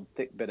big old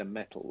thick bit of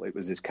metal. It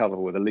was this cover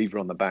with a lever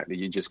on the back that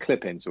you just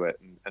clip into it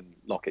and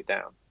lock it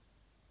down.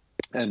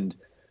 And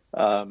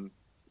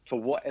for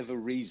whatever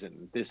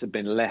reason, this had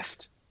been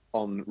left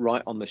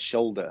right on the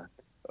shoulder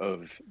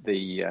of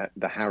the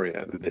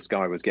Harrier that this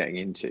guy was getting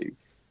into.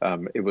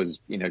 It was,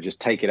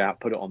 just take it out,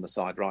 put it on the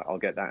side. Right, I'll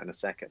get that in a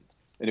second.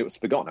 And it was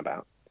forgotten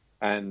about.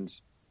 And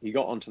he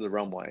got onto the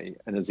runway,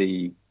 and as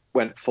he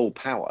went full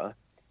power,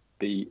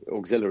 the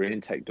auxiliary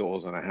intake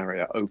doors on a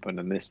Harrier opened,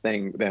 and this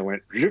thing then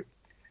went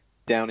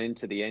down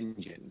into the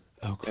engine.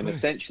 Oh, and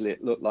essentially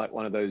it looked like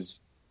one of those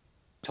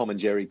Tom and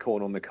Jerry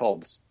corn on the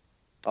cobs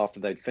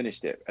after they'd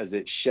finished it, as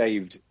it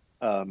shaved,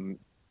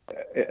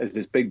 as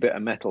this big bit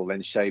of metal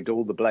then shaved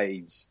all the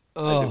blades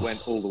as it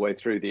went all the way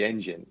through the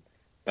engine.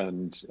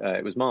 And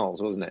it was Miles,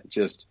 wasn't it?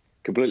 Just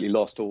completely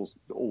lost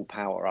all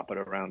power up at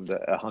around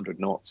 100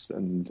 knots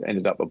and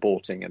ended up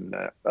aborting, and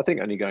I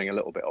think only going a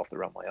little bit off the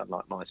runway,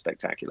 unlike my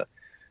spectacular.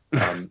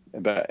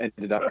 But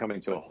ended up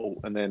coming to a halt,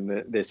 and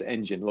then this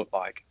engine looked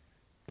like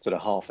sort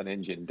of half an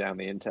engine down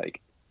the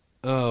intake.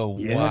 Oh,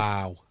 yeah.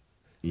 Wow.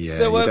 Yeah,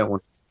 so, you don't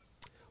want...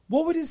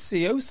 what would his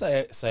CO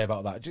say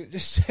about that?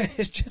 Just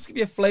give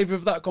me a flavour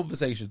of that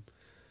conversation.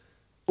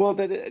 Well,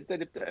 I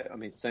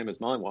mean, same as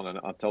my one, and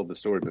I've told the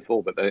story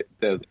before, but they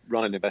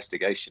run an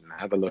investigation,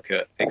 have a look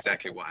at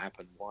exactly what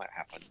happened, why it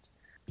happened.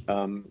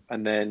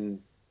 And then,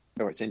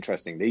 it's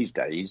interesting, these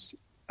days,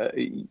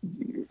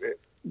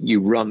 you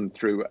run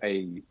through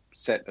a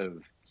set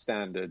of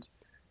standard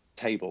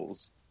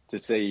tables to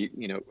see,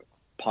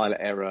 pilot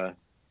error,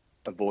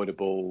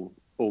 avoidable,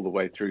 all the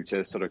way through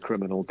to sort of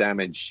criminal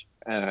damage,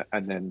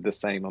 and then the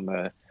same on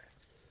the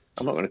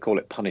I'm not going to call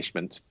it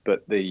punishment,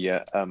 but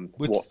the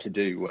what to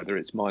do, whether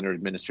it's minor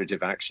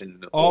administrative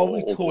action or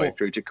all the way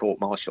through to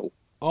court-martial.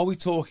 Are we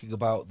talking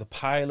about the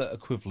pilot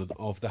equivalent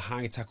of the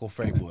high tackle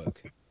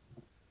framework?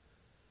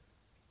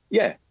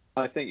 Yeah,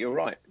 I think you're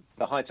right.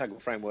 The high tackle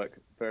framework,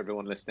 for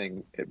everyone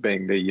listening, it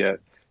being the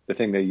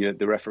thing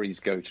the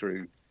referees go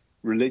through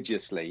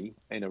religiously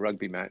in a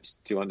rugby match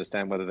to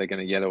understand whether they're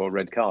going to yellow or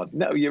red card.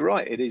 No, you're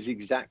right. It is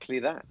exactly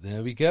that.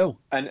 There we go.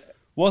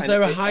 Was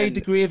there a high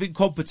degree of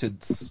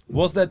incompetence?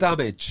 Was there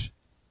damage?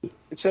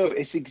 So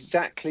it's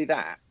exactly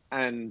that.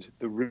 And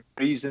the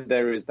reason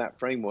there is that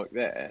framework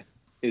there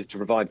is to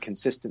provide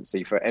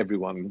consistency for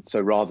everyone. So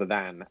rather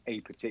than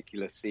a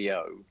particular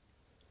CO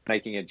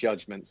making a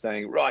judgment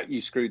saying, right,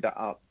 you screwed that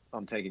up,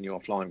 I'm taking you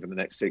offline for the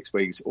next 6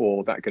 weeks,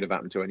 or that could have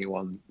happened to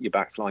anyone, you're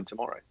back flying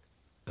tomorrow.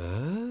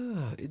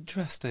 Ah,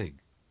 interesting.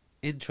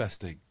 Yeah,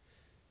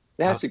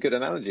 that's a good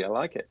analogy. I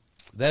like it.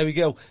 There we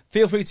go.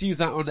 Feel free to use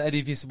that on any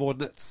of your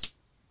subordinates.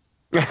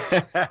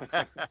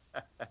 Thanks,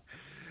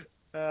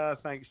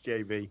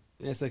 JB.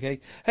 It's okay.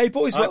 Hey,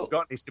 boys. I haven't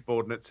got any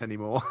subordinates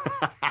anymore.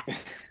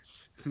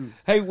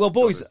 Hey, well,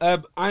 boys.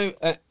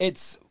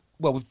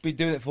 We've been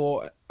doing it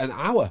for an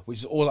hour, which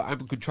is all that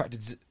I'm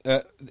contracted.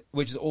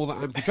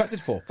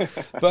 For.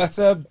 But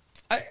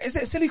is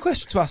it a silly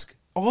question to ask?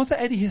 Are there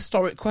any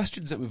historic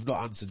questions that we've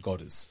not answered,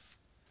 Godders?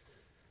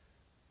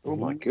 Oh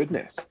my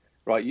goodness!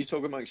 Right, you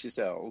talk amongst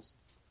yourselves.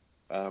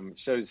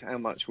 Shows how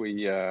much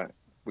we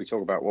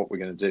talk about what we're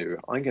going to do.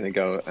 I'm going to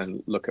go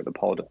and look at the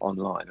pod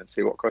online and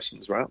see what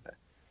questions are out there.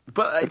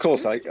 But of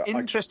course, it's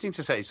interesting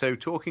to say. So,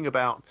 talking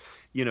about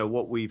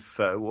what we've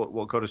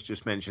what Goddess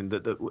just mentioned,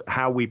 that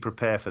how we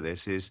prepare for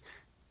this is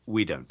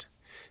we don't.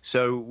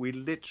 So we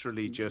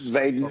literally just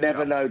they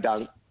never know,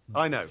 don't.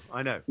 I know.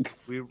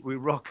 We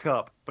rock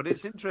up, but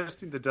it's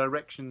interesting the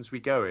directions we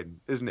go in,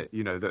 isn't it?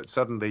 That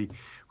suddenly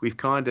we've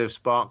kind of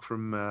sparked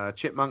from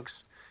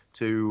chipmunks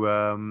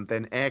to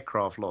then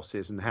aircraft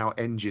losses and how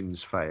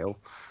engines fail,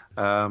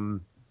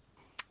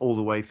 all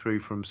the way through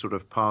from sort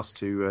of past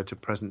to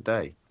present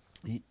day.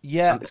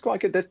 Yeah, it's quite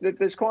good.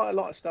 There's quite a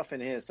lot of stuff in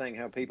here saying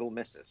how people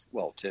miss us.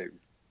 Well, two,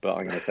 but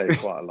I'm going to say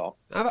quite a lot.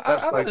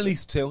 I've had at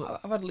least two.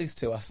 I've had at least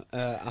two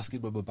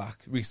asking when we're back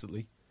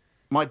recently.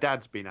 My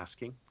dad's been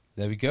asking.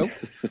 There we go.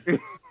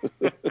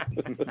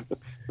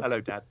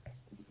 Hello, Dad.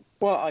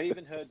 Well, I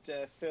even heard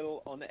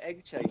Phil on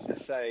Egg Chaser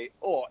say,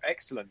 "Oh,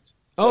 excellent."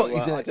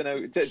 So, I don't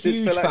know. Does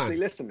Phil actually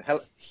listen?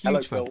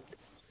 Hello, Phil.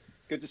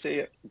 Good to see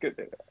you. Good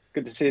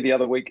to see you the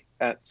other week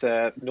at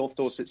North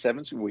Dorset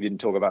Sevens. We didn't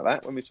talk about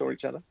that when we saw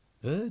each other.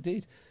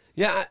 Indeed.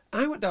 Yeah,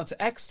 I went down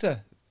to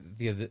Exeter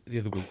the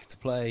other week to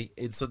play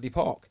in Sunday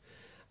Park,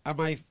 and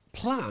my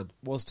plan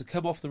was to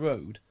come off the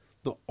road,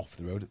 not off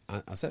the road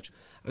as such,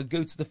 and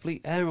go to the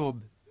Fleet Air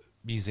Arm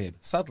Museum.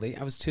 Sadly,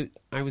 I was too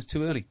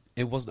early.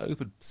 It wasn't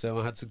open, so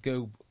I had to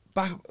go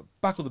back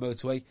on the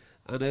motorway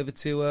and over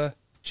to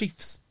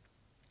Chiefs.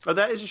 Oh,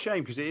 that is a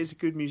shame because it is a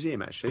good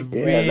museum, actually.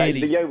 Yeah, like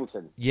the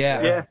Yeovilton.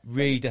 Yeah,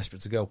 really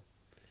desperate to go.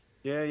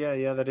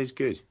 Yeah, that is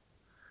good.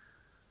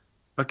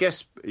 I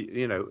guess,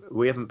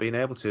 we haven't been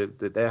able to,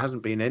 there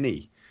hasn't been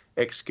any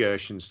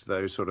excursions to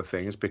those sort of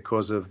things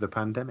because of the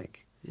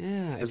pandemic.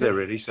 Yeah. Is there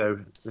really? So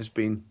there's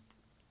been,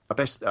 I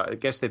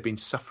guess they've been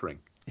suffering.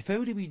 If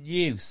only we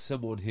knew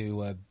someone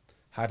who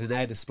had an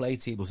air display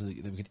team or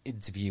something that we could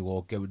interview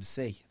or go and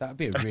see. That would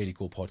be a really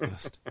cool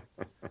podcast.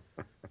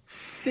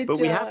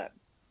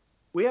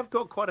 We have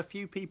got quite a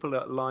few people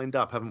lined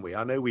up, haven't we?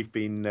 I know we've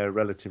been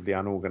relatively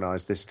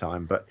unorganised this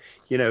time, but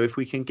if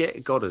we can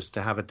get Goddess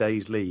to have a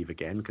day's leave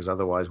again, because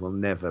otherwise we'll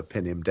never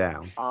pin him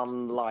down.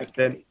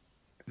 Unlikely.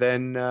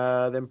 Then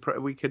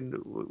we can.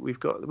 We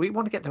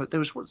want to get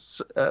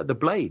the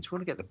blades. We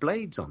want to get the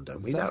blades on,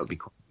 don't we? Exactly. That would be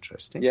quite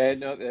interesting. Yeah,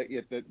 no,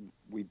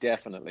 we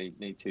definitely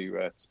need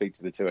to speak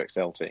to the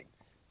 2XL team.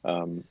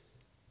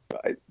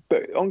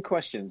 But on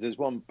questions, there's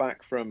one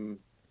back from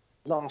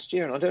last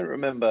year, and I don't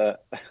remember.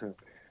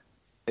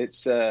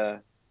 It's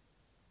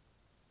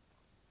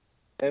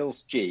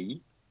Ailes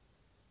G,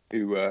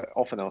 who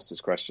often asks us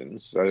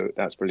questions, so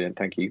that's brilliant,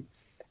 thank you.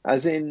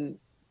 As in,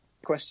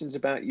 questions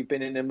about you've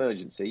been in an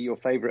emergency, your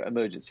favourite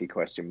emergency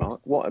question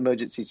mark. What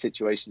emergency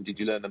situation did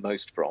you learn the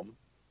most from?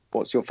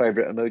 What's your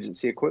favourite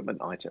emergency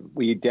equipment item?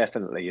 We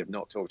definitely have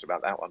not talked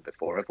about that one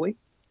before, have we?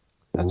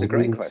 That's a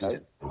great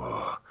question.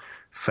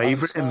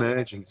 Favourite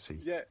emergency?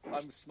 Yeah,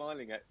 I'm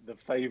smiling at the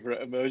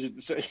favourite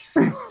emergency.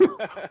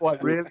 Well, I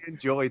really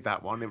enjoyed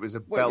that one. It was a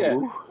belt. Yeah,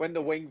 when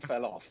the wing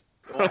fell off.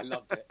 Oh, I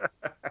loved it.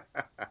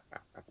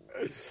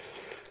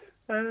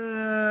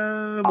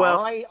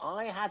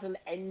 I had an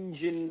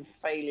engine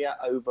failure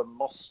over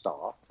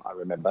Mostar. I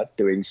remember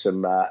doing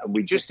some.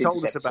 We just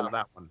told us about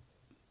that one.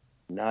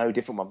 No,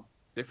 different one.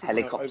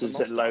 Helicopters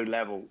at low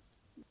level.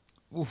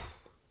 Oof.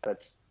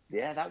 But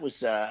yeah, that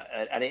was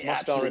and it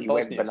Mostar absolutely in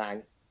went Bosnia.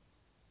 banang.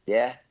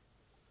 Yeah,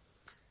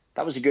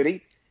 that was a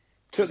goodie.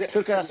 Did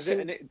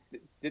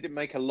it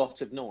make a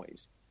lot of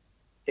noise?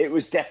 It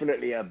was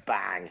definitely a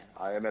bang.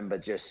 I remember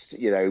just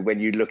when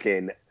you look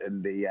in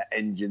and the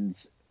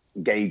engines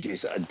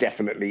gauges are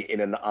definitely in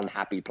an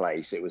unhappy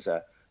place. It was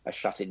a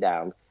shut it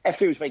down.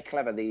 F3 was very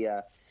clever.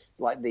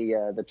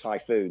 The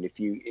Typhoon. If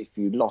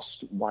you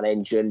lost one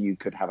engine, you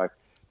could have a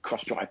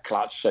cross-drive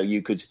clutch, so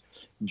you could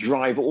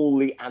drive all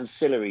the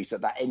ancillaries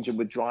that engine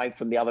would drive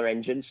from the other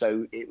engine.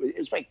 So it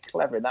was very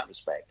clever in that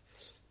respect.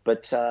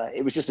 But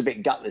it was just a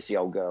bit gutless, the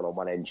old girl on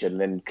one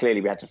engine. And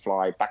clearly we had to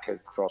fly back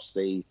across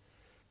the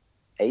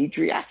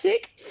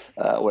Adriatic,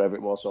 whatever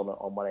it was, on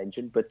one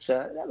engine. But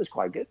that was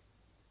quite good.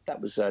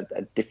 That was a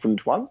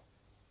different one.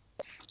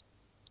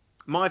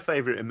 My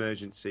favourite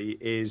emergency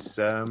is...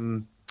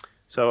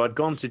 So I'd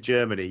gone to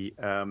Germany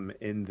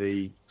in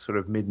the sort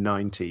of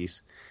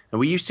mid-90s, and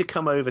we used to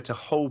come over to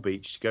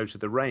Holbeach to go to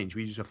the range.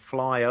 We used to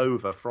fly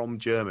over from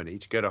Germany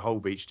to go to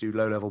Holbeach to do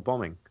low-level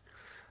bombing.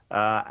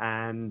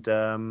 And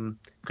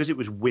because it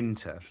was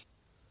winter,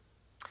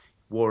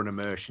 wore an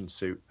immersion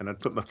suit, and I'd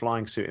put my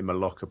flying suit in my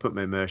locker, put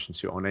my immersion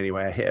suit on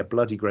anyway. I hit a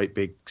bloody great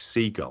big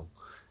seagull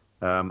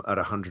at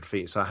 100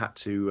 feet, so I had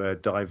to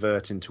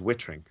divert into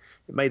Wittering.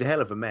 It made a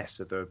hell of a mess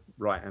at the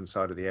right-hand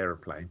side of the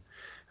aeroplane.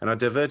 And I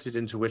diverted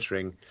into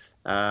Wittering,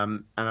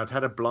 and I'd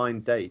had a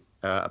blind date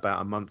about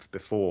a month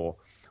before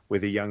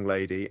with a young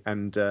lady,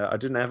 and I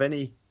didn't have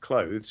any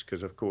clothes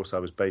because, of course, I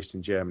was based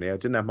in Germany. I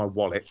didn't have my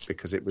wallet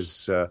because it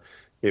was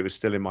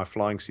still in my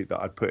flying suit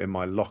that I'd put in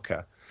my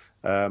locker.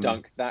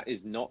 Dunk, that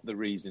is not the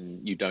reason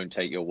you don't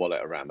take your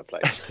wallet around the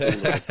place.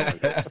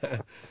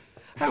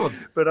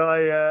 But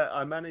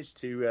I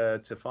managed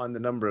to find the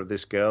number of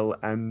this girl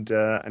and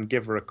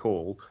give her a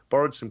call.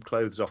 Borrowed some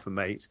clothes off a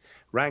mate,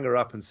 rang her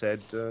up and said,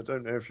 "I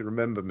don't know if you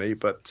remember me,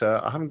 but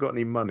I haven't got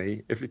any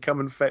money. If you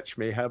come and fetch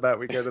me, how about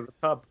we go to the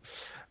pub?"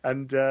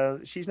 And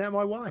she's now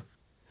my wife.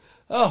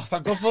 Oh,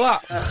 thank God for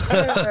that.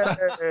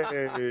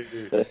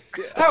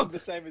 How the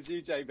same as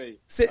you, JB?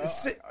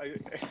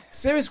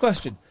 Serious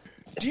question.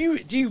 Do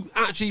you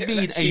actually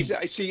mean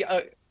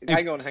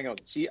hang on.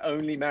 She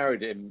only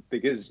married him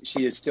because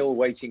she is still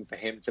waiting for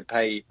him to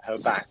pay her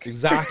back.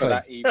 Exactly. For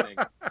that evening.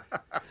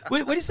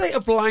 When you say a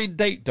blind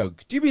date,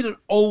 Doug, do you mean an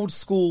old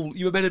school,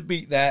 you were meant to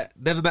meet there,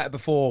 never met her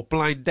before,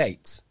 blind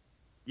date?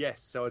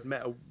 Yes, so I'd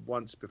met her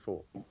once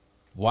before.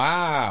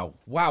 Wow.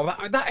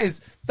 That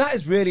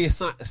is really a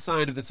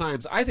sign of the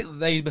times. I think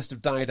they must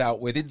have died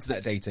out with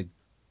internet dating.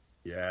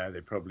 Yeah,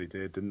 they probably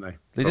did, didn't they?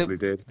 They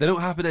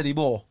don't happen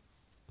anymore.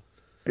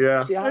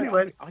 Yeah. See,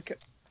 anyway, I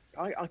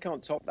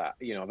can't top that.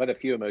 You know, I've had a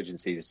few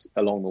emergencies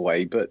along the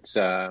way, but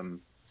I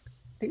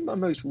think my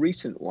most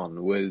recent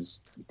one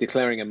was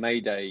declaring a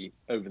Mayday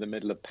over the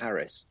middle of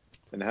Paris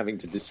and having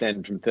to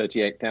descend from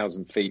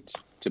 38,000 feet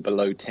to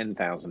below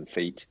 10,000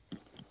 feet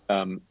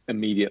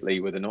immediately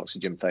with an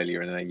oxygen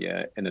failure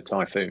in a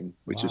Typhoon,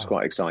 which was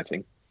quite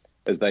exciting,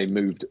 as they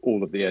moved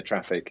all of the air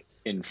traffic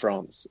in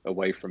France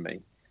away from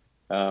me.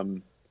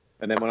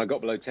 And then when I got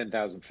below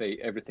 10,000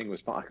 feet, everything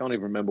was fine. I can't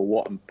even remember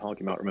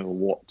Parky might remember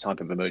what type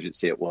of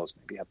emergency it was.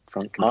 Maybe a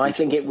front computer. I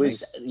think it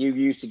was, you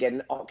used to get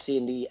an oxy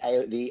in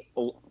the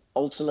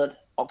alternate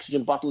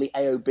oxygen bottle, the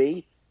AOB. Do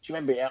you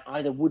remember? It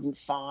either wouldn't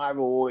fire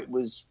or it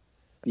was...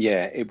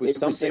 Yeah, it was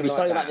something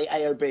like about the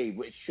AOB,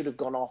 which should have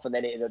gone off and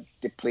then it had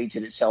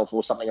depleted itself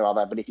or something or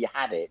other. But if you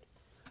had it,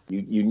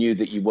 you knew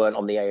that you weren't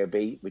on the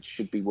AOB, which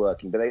should be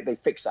working. But they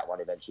fixed that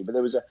one eventually. But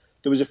there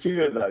was a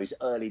few of those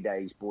early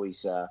days,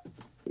 boys...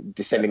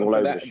 descending all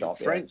over the shop.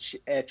 French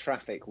air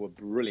traffic were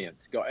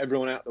brilliant. Got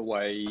everyone out of the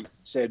way,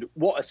 said,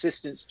 "What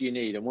assistance do you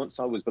need?" And once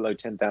I was below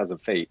 10,000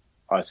 feet,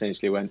 I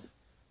essentially went,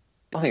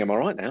 "I think I'm all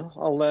right now.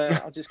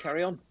 I'll just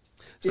carry on."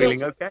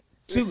 Feeling okay?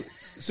 Two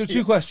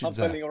questions.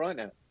 I'm feeling all right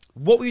now.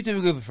 What were you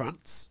doing over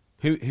France?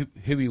 Who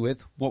were you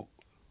with? What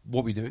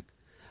were you doing?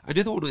 And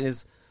the other one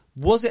is,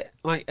 was it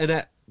like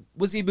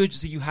was the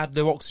emergency you had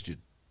no oxygen?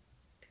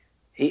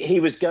 He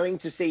was going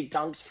to see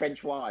Dunk's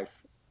French wife.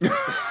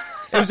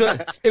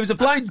 It was a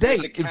blind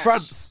date in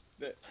France.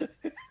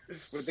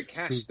 With the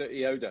cash that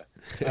he owed her.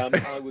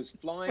 I was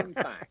flying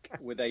back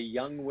with a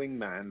young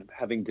wingman,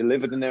 having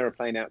delivered an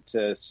aeroplane out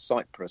to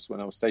Cyprus when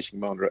I was station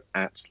commander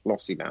at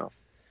Lossiemouth,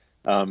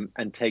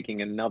 and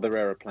taking another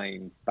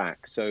aeroplane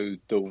back. So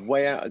the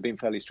way out had been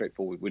fairly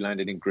straightforward. We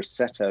landed in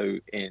Grosseto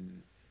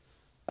in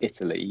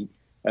Italy,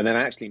 and then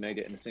actually made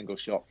it in a single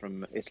shot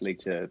from Italy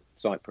to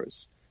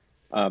Cyprus.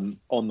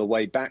 On the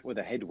way back with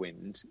a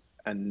headwind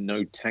and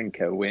no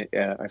tanker. In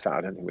fact,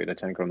 I don't think we had a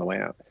tanker on the way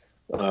out.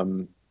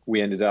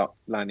 We ended up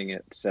landing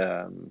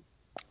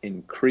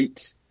in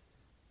Crete,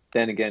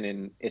 then again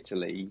in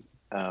Italy,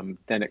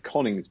 then at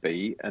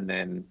Coningsby, and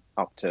then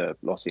up to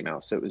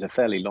Lossiemouth. So it was a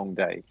fairly long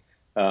day.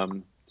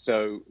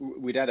 So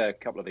we'd had a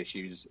couple of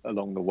issues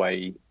along the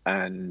way,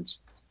 and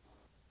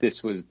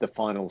this was the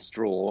final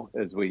straw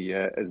as we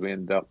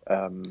ended up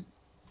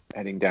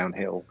heading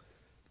downhill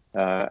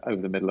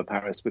over the middle of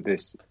Paris with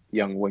this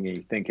young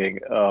wingy, thinking,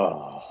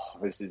 "Oh,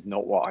 this is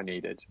not what I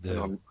needed."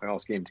 Yeah. And I'm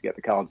asking him to get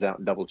the cards out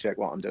and double check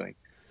what I'm doing.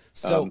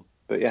 So,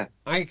 but yeah,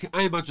 I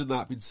imagine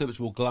that being so much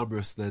more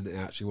glamorous than it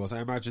actually was.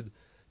 I imagine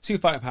two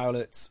fighter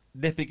pilots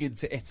nipping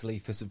into Italy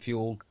for some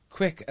fuel,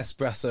 quick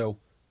espresso,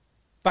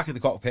 back in the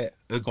cockpit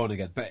and gone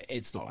again. But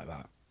it's not like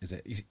that, is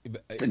it?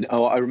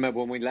 Oh, I remember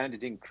when we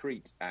landed in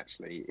Crete.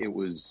 Actually, it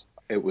was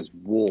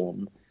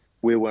warm,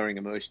 we're wearing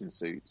immersion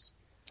suits.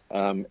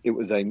 It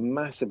was a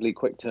massively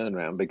quick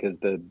turnaround because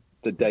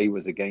the day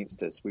was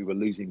against us. We were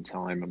losing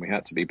time, and we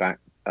had to be back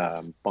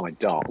by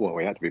dark. Well,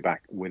 we had to be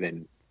back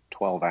within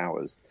 12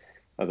 hours.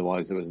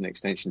 Otherwise, there was an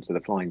extension to the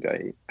flying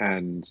day.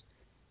 And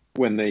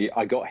when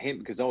I got him,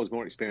 because I was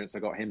more experienced, I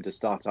got him to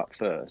start up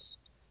first.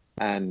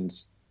 And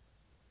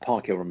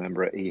Park, you'll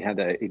remember it, he'd had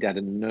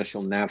an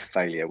inertial nav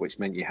failure, which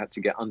meant you had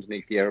to get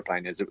underneath the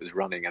aeroplane as it was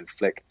running and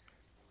flick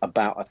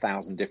about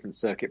 1,000 different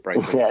circuit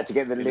breakers to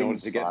get the in order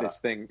to get this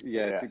thing,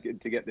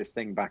 to get this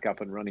thing back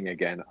up and running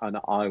again. And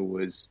I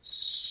was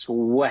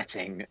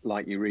sweating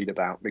like you read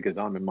about, because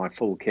I'm in my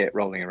full kit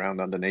rolling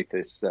around underneath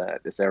this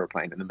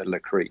aeroplane in the middle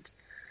of Crete.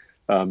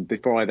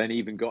 Before I then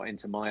even got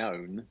into my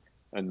own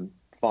and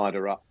fired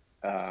her up,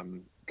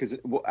 because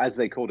as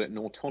they called it, an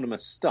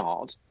autonomous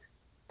start.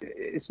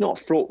 It's not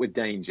fraught with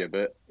danger,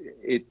 but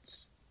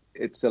it's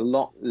a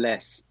lot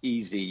less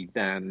easy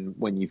than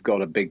when you've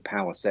got a big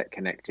power set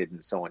connected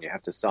and so on. You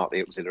have to start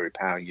the auxiliary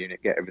power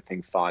unit, get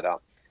everything fired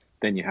up.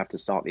 Then you have to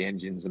start the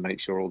engines and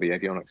make sure all the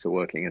avionics are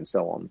working and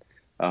so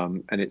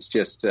on. And it's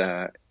just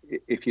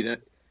if you're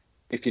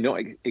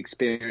not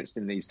experienced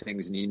in these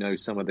things and you know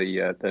some of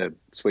the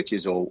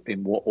switches or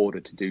in what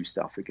order to do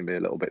stuff, it can be a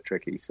little bit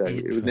tricky. So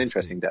it was an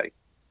interesting day.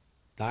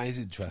 That is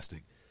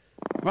interesting.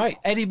 Right,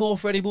 any more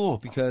for any more?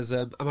 Because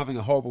I'm having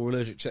a horrible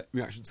allergic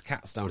reaction to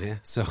cats down here,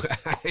 so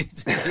I need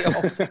to be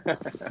off.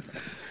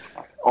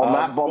 On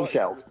that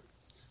bombshell.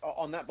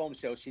 On that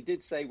bombshell, she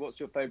did say, "What's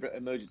your favourite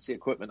emergency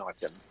equipment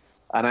item?"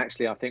 And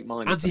actually, I think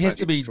mine is the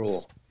magic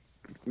straw.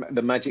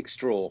 The magic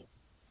straw.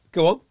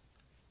 Go on.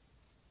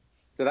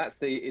 So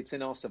it's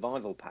in our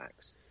survival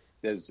packs.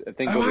 There's a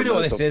thing. I know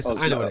what this is.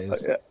 I know what it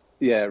is.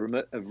 Yeah,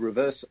 a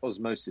reverse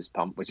osmosis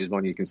pump, which is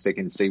one you can stick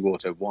in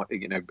seawater.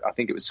 I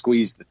think it was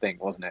squeeze the thing,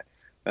 wasn't it?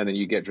 And then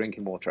you get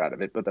drinking water out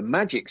of it. But the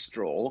magic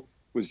straw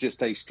was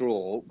just a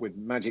straw with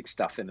magic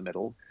stuff in the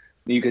middle.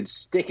 You could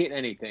stick it in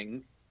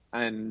anything,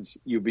 and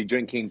you'd be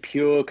drinking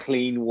pure,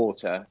 clean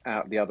water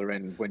out the other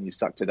end when you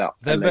sucked it up.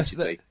 There must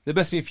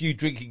be a few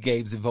drinking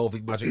games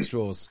involving magic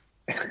straws.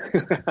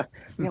 Yeah,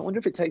 I wonder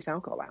if it takes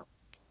alcohol out.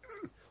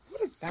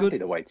 That'd be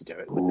the way to do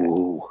it, wouldn't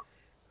it?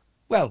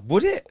 Well,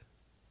 would it?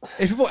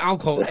 If you put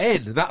alcohol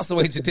in, that's the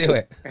way to do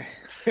it.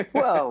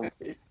 Well,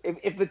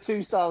 if the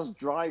two star's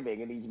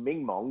driving and he's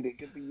ming-monged, it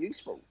could be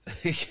useful.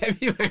 Give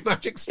me my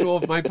magic straw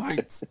of my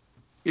pints.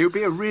 It would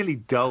be a really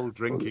dull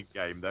drinking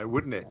game, though,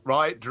 wouldn't it?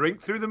 Right,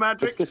 drink through the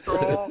magic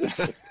straw.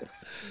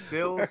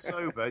 Still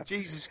sober.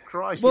 Jesus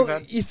Christ.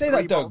 Well, you say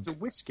that, Doug.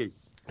 Of whiskey.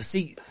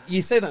 See,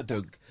 you say that,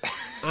 Doug.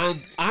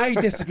 And I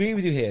disagree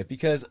with you here,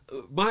 because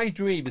my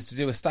dream is to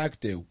do a stag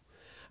do.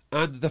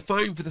 And the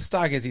fine for the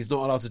stag is he's not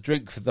allowed to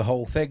drink for the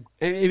whole thing.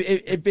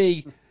 It'd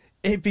be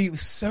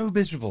so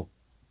miserable.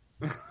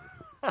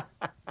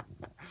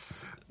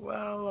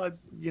 Well,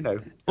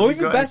 or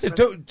even better,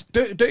 don't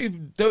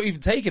even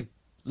take him.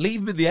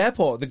 Leave him in the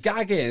airport. The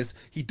gag is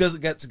he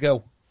doesn't get to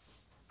go.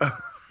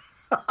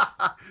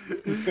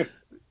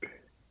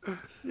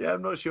 Yeah,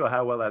 I'm not sure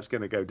how well that's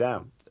going to go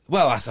down.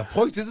 Well, that's the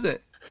point, isn't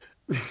it?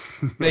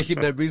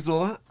 Making memories and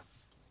all that.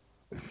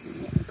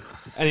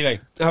 Anyway,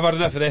 I've had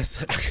enough of this.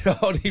 I can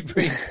hardly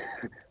breathe.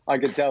 I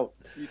can tell.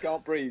 You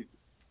can't breathe.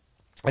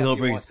 I can't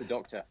breathe. Your wife's a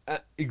doctor.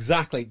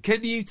 Exactly.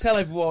 Can you tell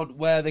everyone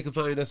where they can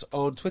find us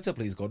on Twitter,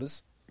 please,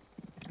 Goddess?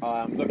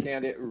 I'm looking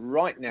at it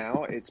right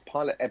now. It's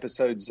Pilot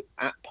Episodes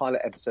at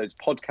Pilot Episodes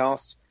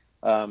Podcast.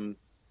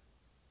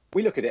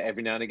 We look at it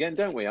every now and again,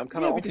 don't we? I'm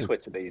kind of on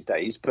Twitter these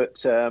days,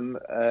 but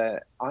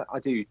I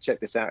do check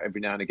this out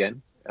every now and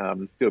again.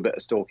 Do a bit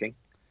of stalking.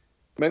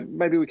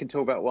 Maybe we can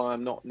talk about why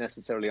I'm not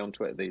necessarily on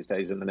Twitter these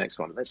days in the next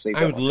one. Let's leave.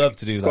 I would love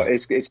to do that.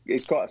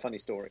 It's quite a funny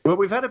story. Well,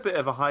 we've had a bit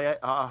of a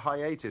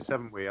hiatus,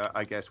 haven't we?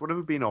 I guess. What have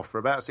we been off for?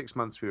 About 6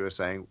 months, we were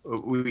saying.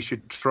 We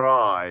should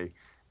try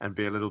and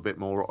be a little bit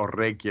more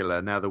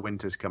regular now the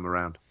winter's come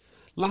around.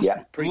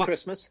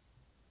 Pre-Christmas.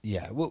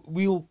 Yeah,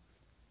 we'll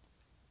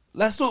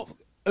let's not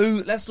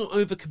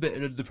overcommit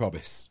and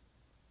underpromise.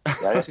 Yeah,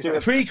 let's do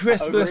a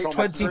pre-Christmas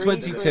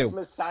 2022.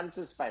 Pre-Christmas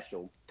Santa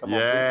special. Come on,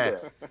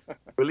 yes.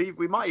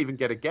 We might even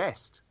get a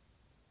guest.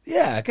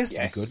 Yeah, I guess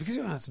it'd be good because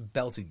we have some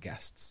belting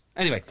guests.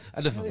 Anyway,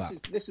 enough of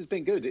that. This has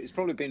been good. It's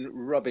probably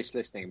been rubbish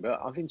listening, but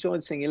I've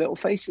enjoyed seeing your little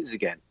faces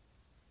again.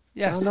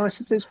 Yes. How nice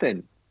has this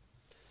been?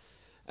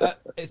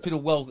 It's been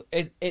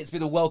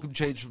a welcome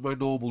change from my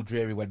normal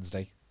dreary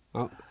Wednesday.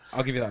 I'll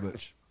give you that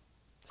much.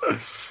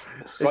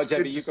 Right,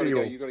 Jamie, you've got to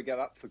go. You've got to get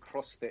up for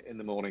CrossFit in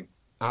the morning.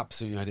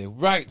 Absolutely, I do.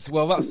 Right,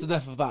 well, that's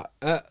enough of that.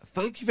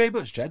 Thank you very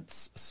much,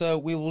 gents. So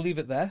we will leave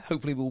it there.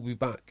 Hopefully we'll be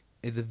back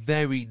in the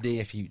very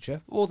near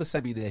future, or the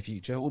semi-near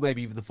future, or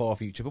maybe even the far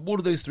future. But one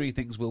of those three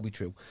things will be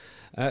true.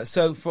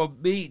 So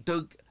from me,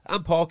 Doug,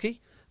 and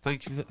Parky,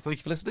 thank you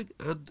for listening,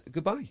 and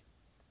goodbye.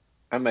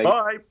 And me.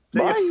 Bye.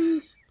 Bye.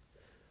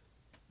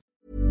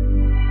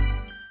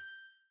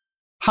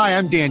 Hi,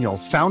 I'm Daniel,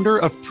 founder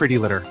of Pretty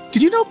Litter.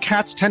 Did you know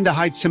cats tend to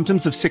hide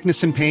symptoms of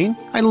sickness and pain?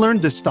 I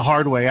learned this the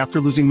hard way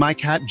after losing my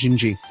cat,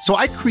 Gingy. So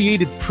I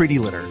created Pretty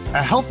Litter,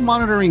 a health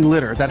monitoring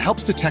litter that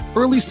helps detect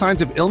early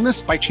signs of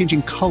illness by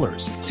changing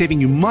colors, saving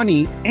you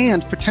money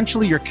and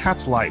potentially your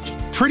cat's life.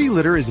 Pretty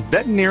Litter is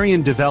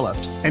veterinarian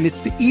developed, and it's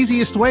the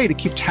easiest way to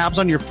keep tabs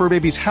on your fur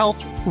baby's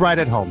health right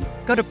at home.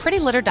 Go to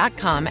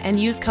prettylitter.com and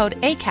use code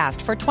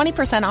ACAST for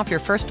 20% off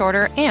your first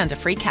order and a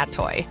free cat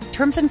toy.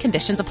 Terms and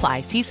conditions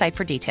apply. See site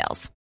for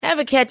details.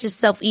 Ever catch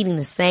yourself eating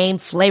the same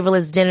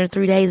flavorless dinner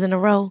 3 days in a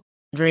row?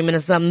 Dreaming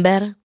of something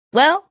better?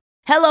 Well,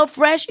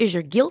 HelloFresh is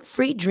your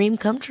guilt-free dream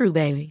come true,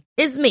 baby.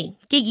 It's me,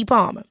 Keke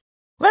Palmer.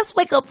 Let's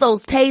wake up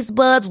those taste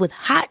buds with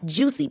hot,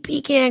 juicy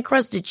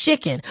pecan-crusted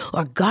chicken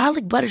or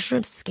garlic butter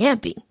shrimp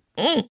scampi.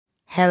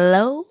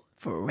 Hello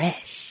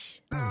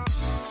Fresh.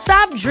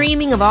 Stop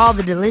dreaming of all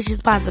the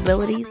delicious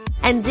possibilities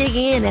and dig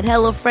in at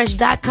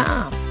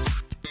HelloFresh.com.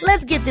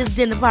 Let's get this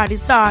dinner party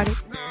started.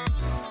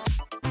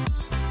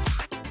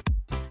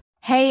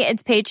 Hey,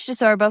 it's Paige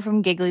DeSorbo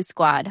from Giggly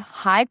Squad.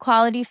 High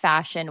quality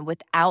fashion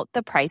without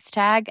the price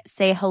tag.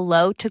 Say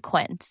hello to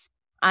Quince.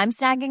 I'm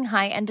snagging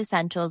high-end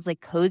essentials like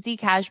cozy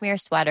cashmere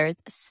sweaters,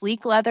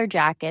 sleek leather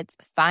jackets,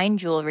 fine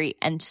jewelry,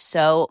 and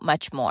so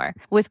much more.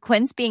 With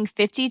Quince being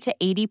 50 to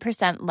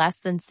 80% less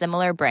than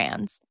similar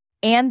brands.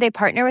 And they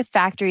partner with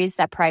factories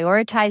that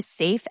prioritize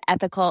safe,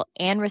 ethical,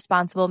 and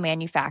responsible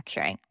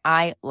manufacturing.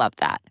 I love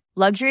that.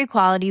 Luxury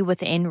quality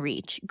within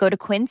reach. Go to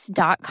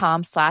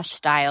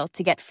quince.com/style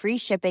to get free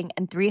shipping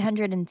and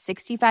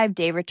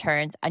 365-day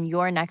returns on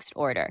your next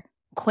order.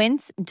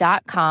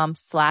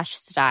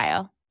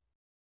 Quince.com/style.